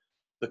the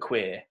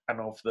queer and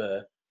of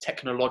the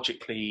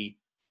technologically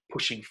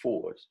pushing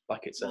forward.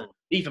 Like it's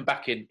even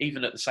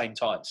at the same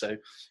time. So,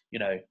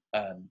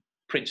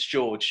 Prince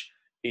George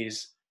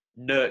is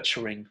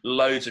nurturing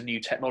loads of new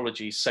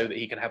technologies so that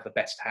he can have the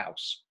best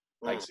house.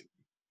 Basically,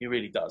 he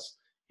really does.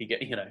 He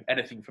get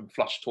anything from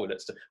flush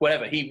toilets to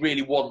whatever. He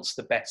really wants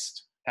the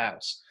best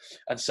house,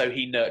 and so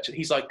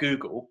he's like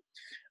Google.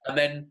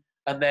 And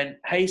then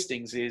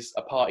Hastings is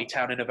a party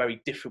town in a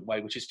very different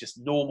way, which is just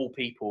normal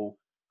people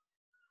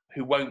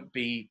who won't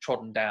be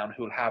trodden down,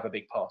 who will have a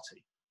big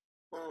party.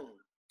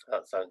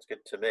 That sounds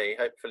good to me.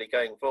 Hopefully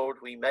going forward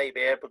we may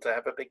be able to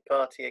have a big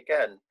party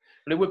again.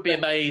 But it would be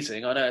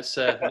amazing. I know it's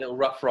a little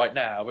rough right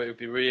now, but it would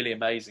be really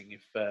amazing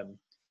if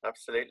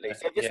absolutely.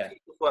 So this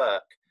piece of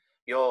work,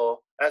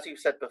 as you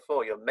said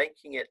before, you're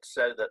making it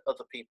so that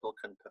other people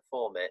can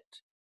perform it.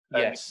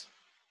 Yes.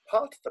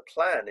 Part of the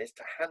plan is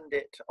to hand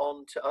it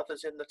on to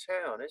others in the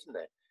town, isn't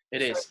it?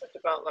 It is. Talk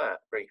about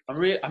that briefly.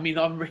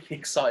 I'm really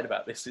excited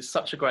about this. It's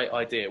such a great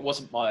idea. It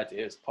wasn't my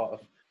idea. It's part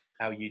of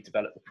how you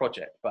developed the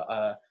project, but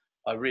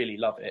I really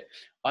love it.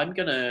 I'm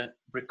going to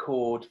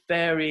record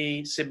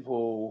very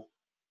simple,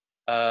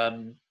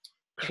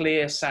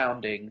 clear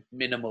sounding,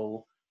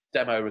 minimal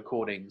demo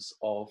recordings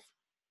of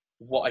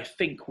what I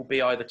think will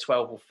be either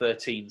 12 or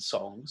 13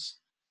 songs,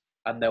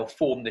 and they'll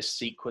form this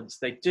sequence.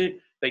 They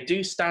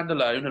do stand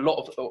alone.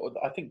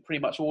 I think pretty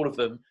much all of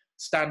them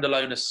stand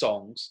alone as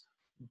songs,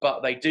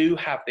 but they do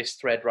have this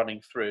thread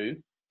running through.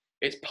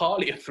 It's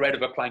partly a thread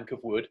of a plank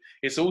of wood.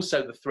 It's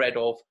also the thread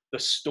of the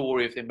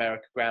story of the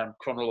America Ground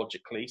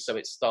chronologically. So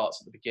it starts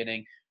at the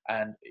beginning,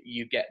 and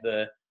you get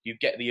the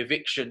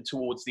eviction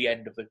towards the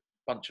end of the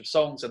bunch of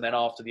songs, and then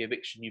after the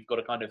eviction, you've got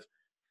a kind of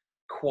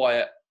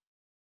quiet,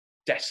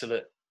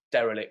 desolate,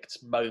 derelict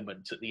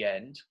moment at the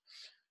end.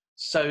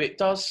 So it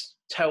does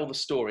tell the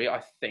story,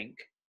 I think,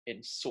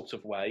 in sort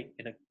of way,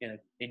 in an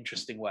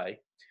interesting way.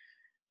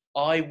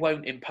 I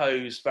won't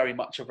impose very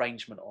much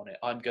arrangement on it.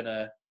 I'm going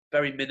to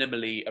very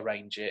minimally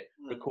arrange it,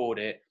 record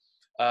it.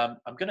 I'm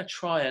going to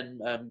try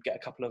and get a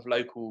couple of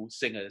local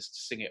singers to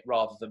sing it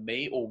rather than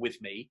me, or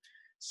with me,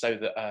 so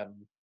that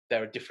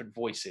there are different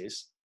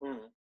voices.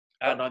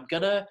 And I'm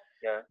going to,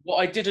 what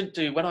I didn't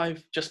do when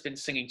I've just been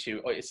singing to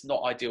you, it's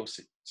not ideal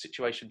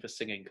situation for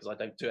singing because I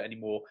don't do it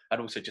anymore, and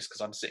also just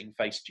because I'm sitting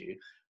face to you.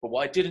 But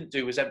what I didn't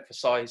do was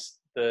emphasize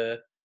the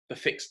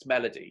fixed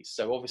melodies.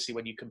 So obviously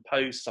when you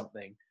compose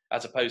something,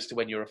 as opposed to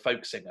when you're a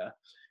folk singer,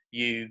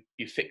 you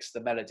fix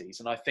the melodies.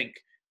 And I think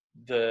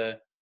the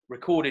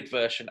recorded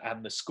version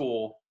and the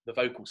score, the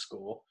vocal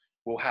score,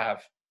 will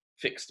have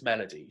fixed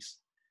melodies.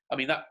 I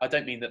mean, I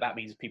don't mean that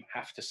means people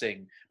have to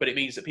sing, but it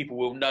means that people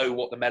will know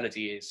what the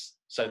melody is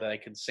so that they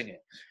can sing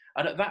it.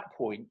 And at that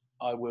point,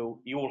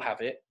 you all have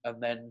it.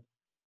 And then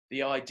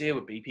the idea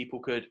would be people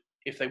could,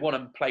 if they want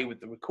to play with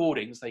the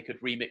recordings, they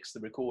could remix the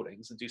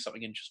recordings and do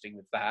something interesting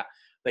with that.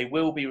 They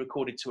will be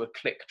recorded to a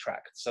click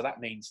track. So that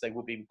means they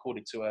will be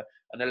recorded to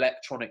an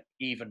electronic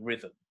even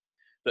rhythm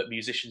that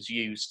musicians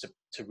use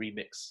to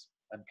remix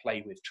and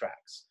play with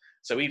tracks.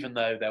 So even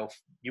though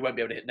you won't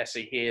be able to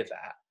necessarily hear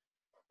that,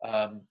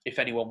 if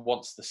anyone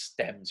wants the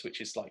stems,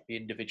 which is like the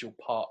individual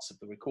parts of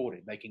the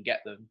recording, they can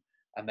get them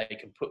and they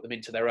can put them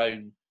into their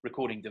own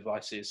recording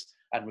devices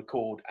and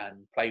record and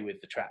play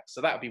with the tracks. So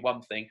that would be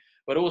one thing.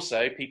 But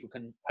also people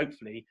can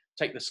hopefully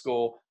take the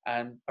score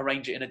and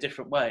arrange it in a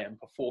different way and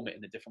perform it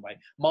in a different way.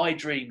 My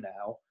dream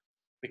now,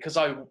 because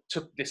I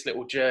took this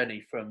little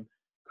journey from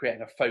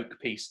creating a folk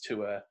piece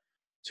to a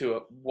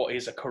what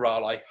is a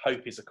chorale. I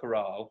hope is a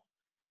chorale.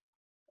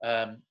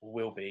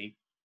 Will be.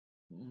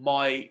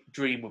 My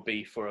dream would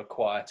be for a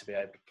choir to be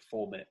able to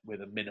perform it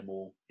with a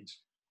minimal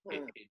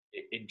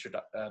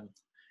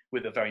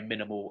with a very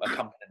minimal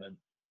accompaniment.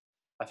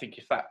 I think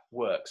if that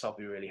works, I'll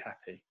be really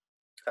happy.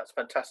 That's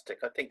fantastic.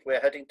 I think we're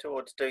heading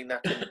towards doing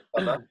that in the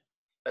summer,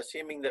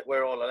 assuming that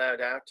we're all allowed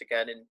out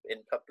again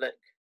in public.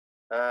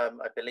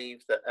 I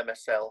believe that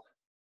MSL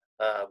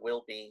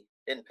will be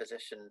in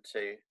position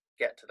to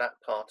get to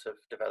that part of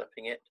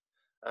developing it,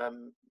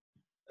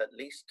 at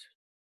least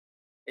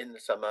in the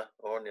summer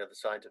or on the other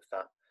side of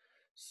that.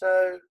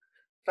 So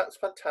that's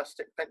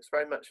fantastic. Thanks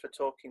very much for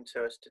talking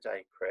to us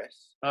today,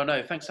 Chris. Oh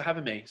no, thanks for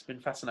having me. It's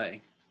been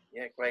fascinating.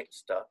 Yeah, great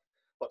stuff.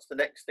 What's the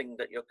next thing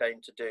that you're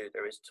going to do?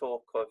 There is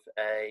talk of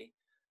an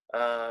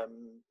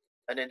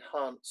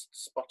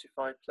enhanced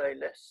Spotify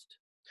playlist.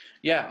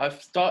 Yeah,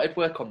 I've started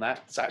work on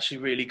that. It's actually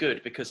really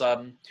good because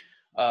I'm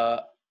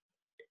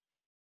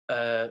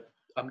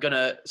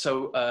gonna.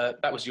 So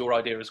that was your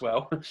idea as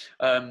well.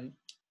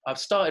 I've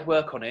started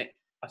work on it.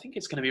 I think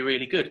it's going to be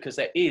really good because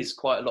there is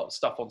quite a lot of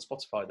stuff on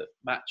Spotify that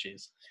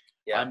matches.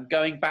 Yeah. I'm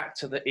going back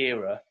to the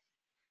era,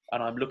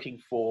 and I'm looking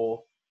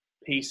for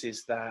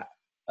pieces that.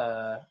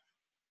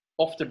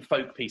 Often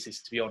folk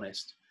pieces, to be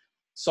honest,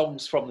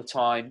 songs from the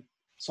time,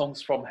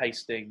 songs from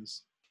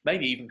Hastings,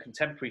 maybe even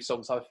contemporary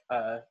songs. I've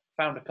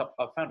found a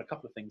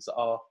couple of things that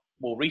are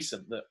more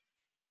recent that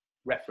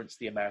reference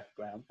the American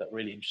ground that are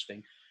really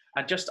interesting,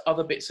 and just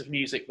other bits of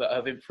music that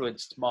have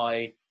influenced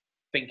my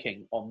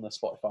thinking on the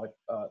Spotify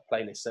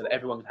playlist, so that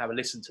everyone can have a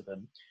listen to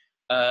them.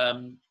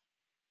 And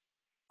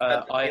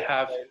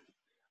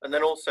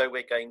then also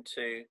we're going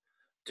to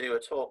do a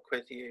talk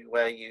with you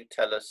where you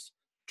tell us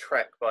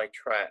track by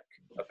track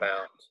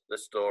about the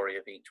story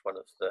of each one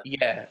of the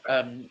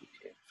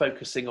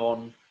focusing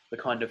on the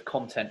kind of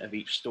content of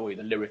each story,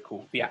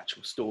 the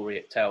actual story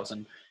it tells,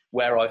 and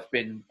where I've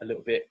been a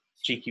little bit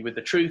cheeky with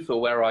the truth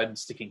or where I'm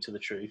sticking to the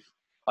truth.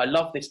 I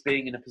love this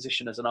being in a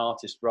position as an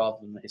artist rather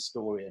than a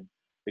historian,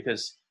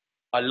 because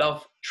I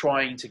love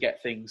trying to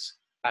get things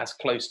as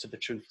close to the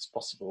truth as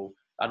possible,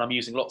 and I'm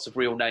using lots of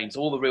real names.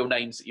 All the real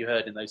names that you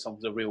heard in those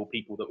songs are real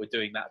people that were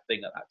doing that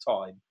thing at that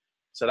time.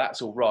 So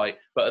that's all right,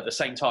 but at the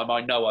same time,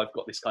 I know I've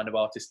got this kind of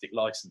artistic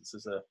license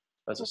as a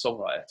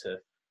songwriter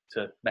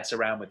to mess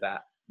around with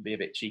that and be a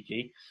bit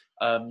cheeky.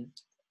 Do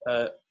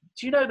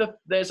you know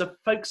there's a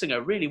folk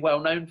singer, really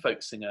well-known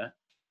folk singer?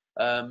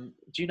 Do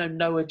you know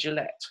Noah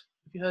Gillette?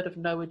 Have you heard of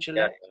Noah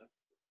Gillette? Yeah.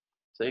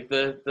 So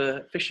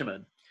the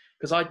fisherman,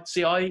 because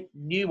I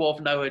knew of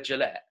Noah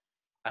Gillette,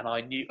 and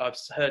I've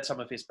heard some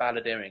of his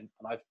balladeering,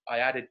 and I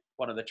added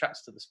one of the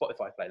tracks to the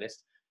Spotify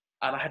playlist.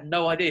 And I had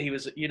no idea he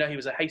was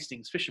a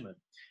Hastings fisherman.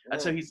 And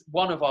so he's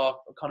one of our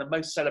kind of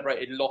most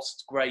celebrated,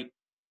 lost, great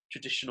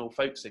traditional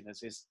folk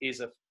singers is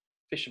a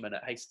fisherman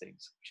at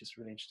Hastings, which is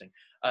really interesting.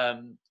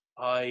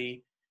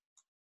 I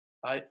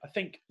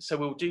think, so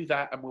we'll do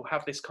that, and we'll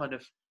have this kind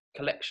of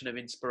collection of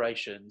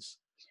inspirations.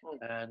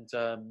 And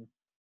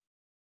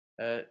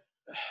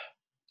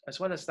as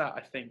well as that,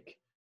 I think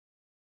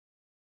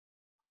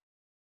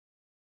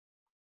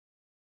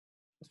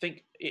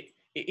it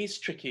is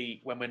tricky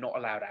when we're not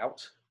allowed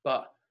out.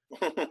 But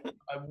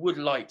I would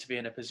like to be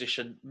in a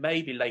position,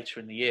 maybe later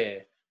in the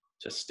year,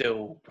 to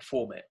still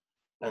perform it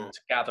and to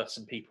gather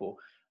some people,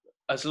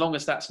 as long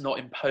as that's not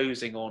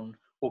imposing on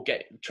or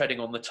treading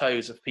on the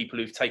toes of people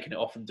who've taken it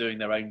off and doing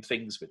their own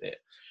things with it.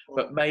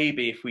 But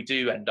maybe if we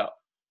do end up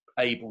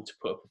able to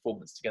put a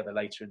performance together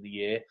later in the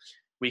year,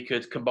 we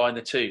could combine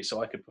the two.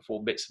 So I could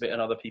perform bits of it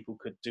and other people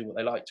could do what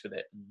they liked with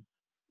it. And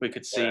we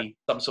could see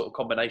some sort of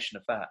combination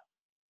of that.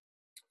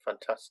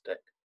 Fantastic.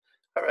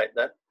 All right,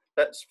 then.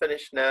 Let's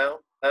finish now.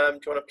 Do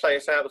you want to play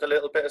us out with a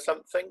little bit of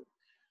something?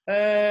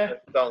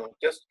 Song.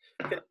 Just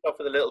finish off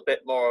with a little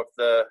bit more of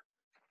the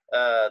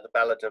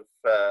ballad of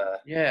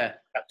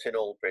Captain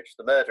Aldridge,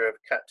 the murder of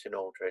Captain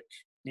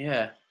Aldridge.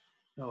 Yeah.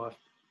 Oh,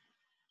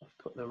 I've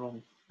put the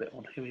wrong bit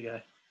on. Here we go.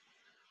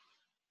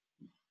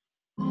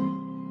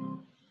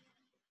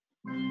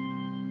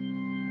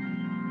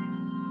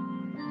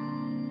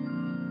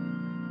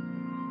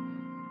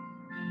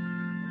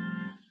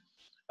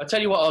 I'll tell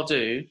you what I'll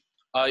do.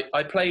 I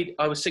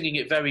was singing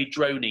it very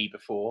drony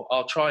before.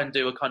 I'll try and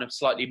do a kind of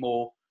slightly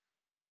more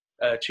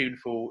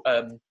tuneful,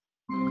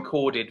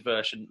 recorded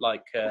version,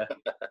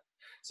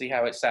 see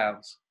how it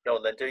sounds. Go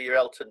on then, do your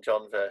Elton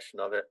John version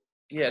of it.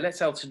 Yeah,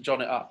 let's Elton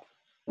John it up.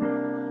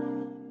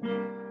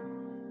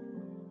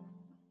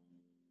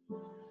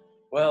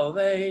 Well,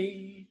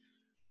 they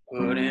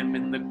put him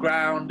in the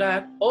ground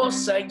at All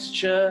Saints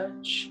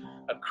Church.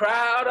 A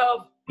crowd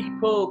of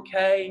people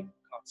came,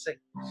 can't sing,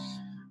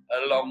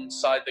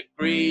 alongside the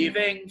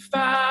grieving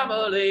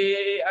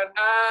family, and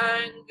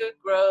anger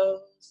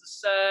grows the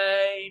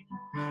same,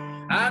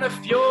 and a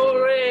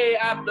fury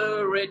at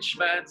the rich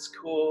man's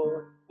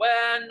court,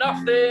 where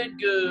nothing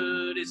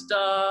good is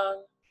done.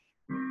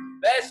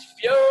 There's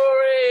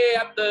fury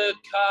at the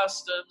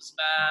customs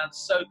man,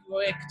 so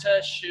quick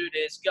to shoot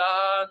his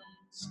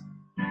guns.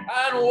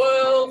 and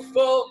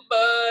willful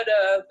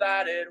murder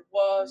that it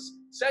was,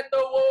 said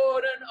the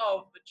warden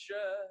of the church.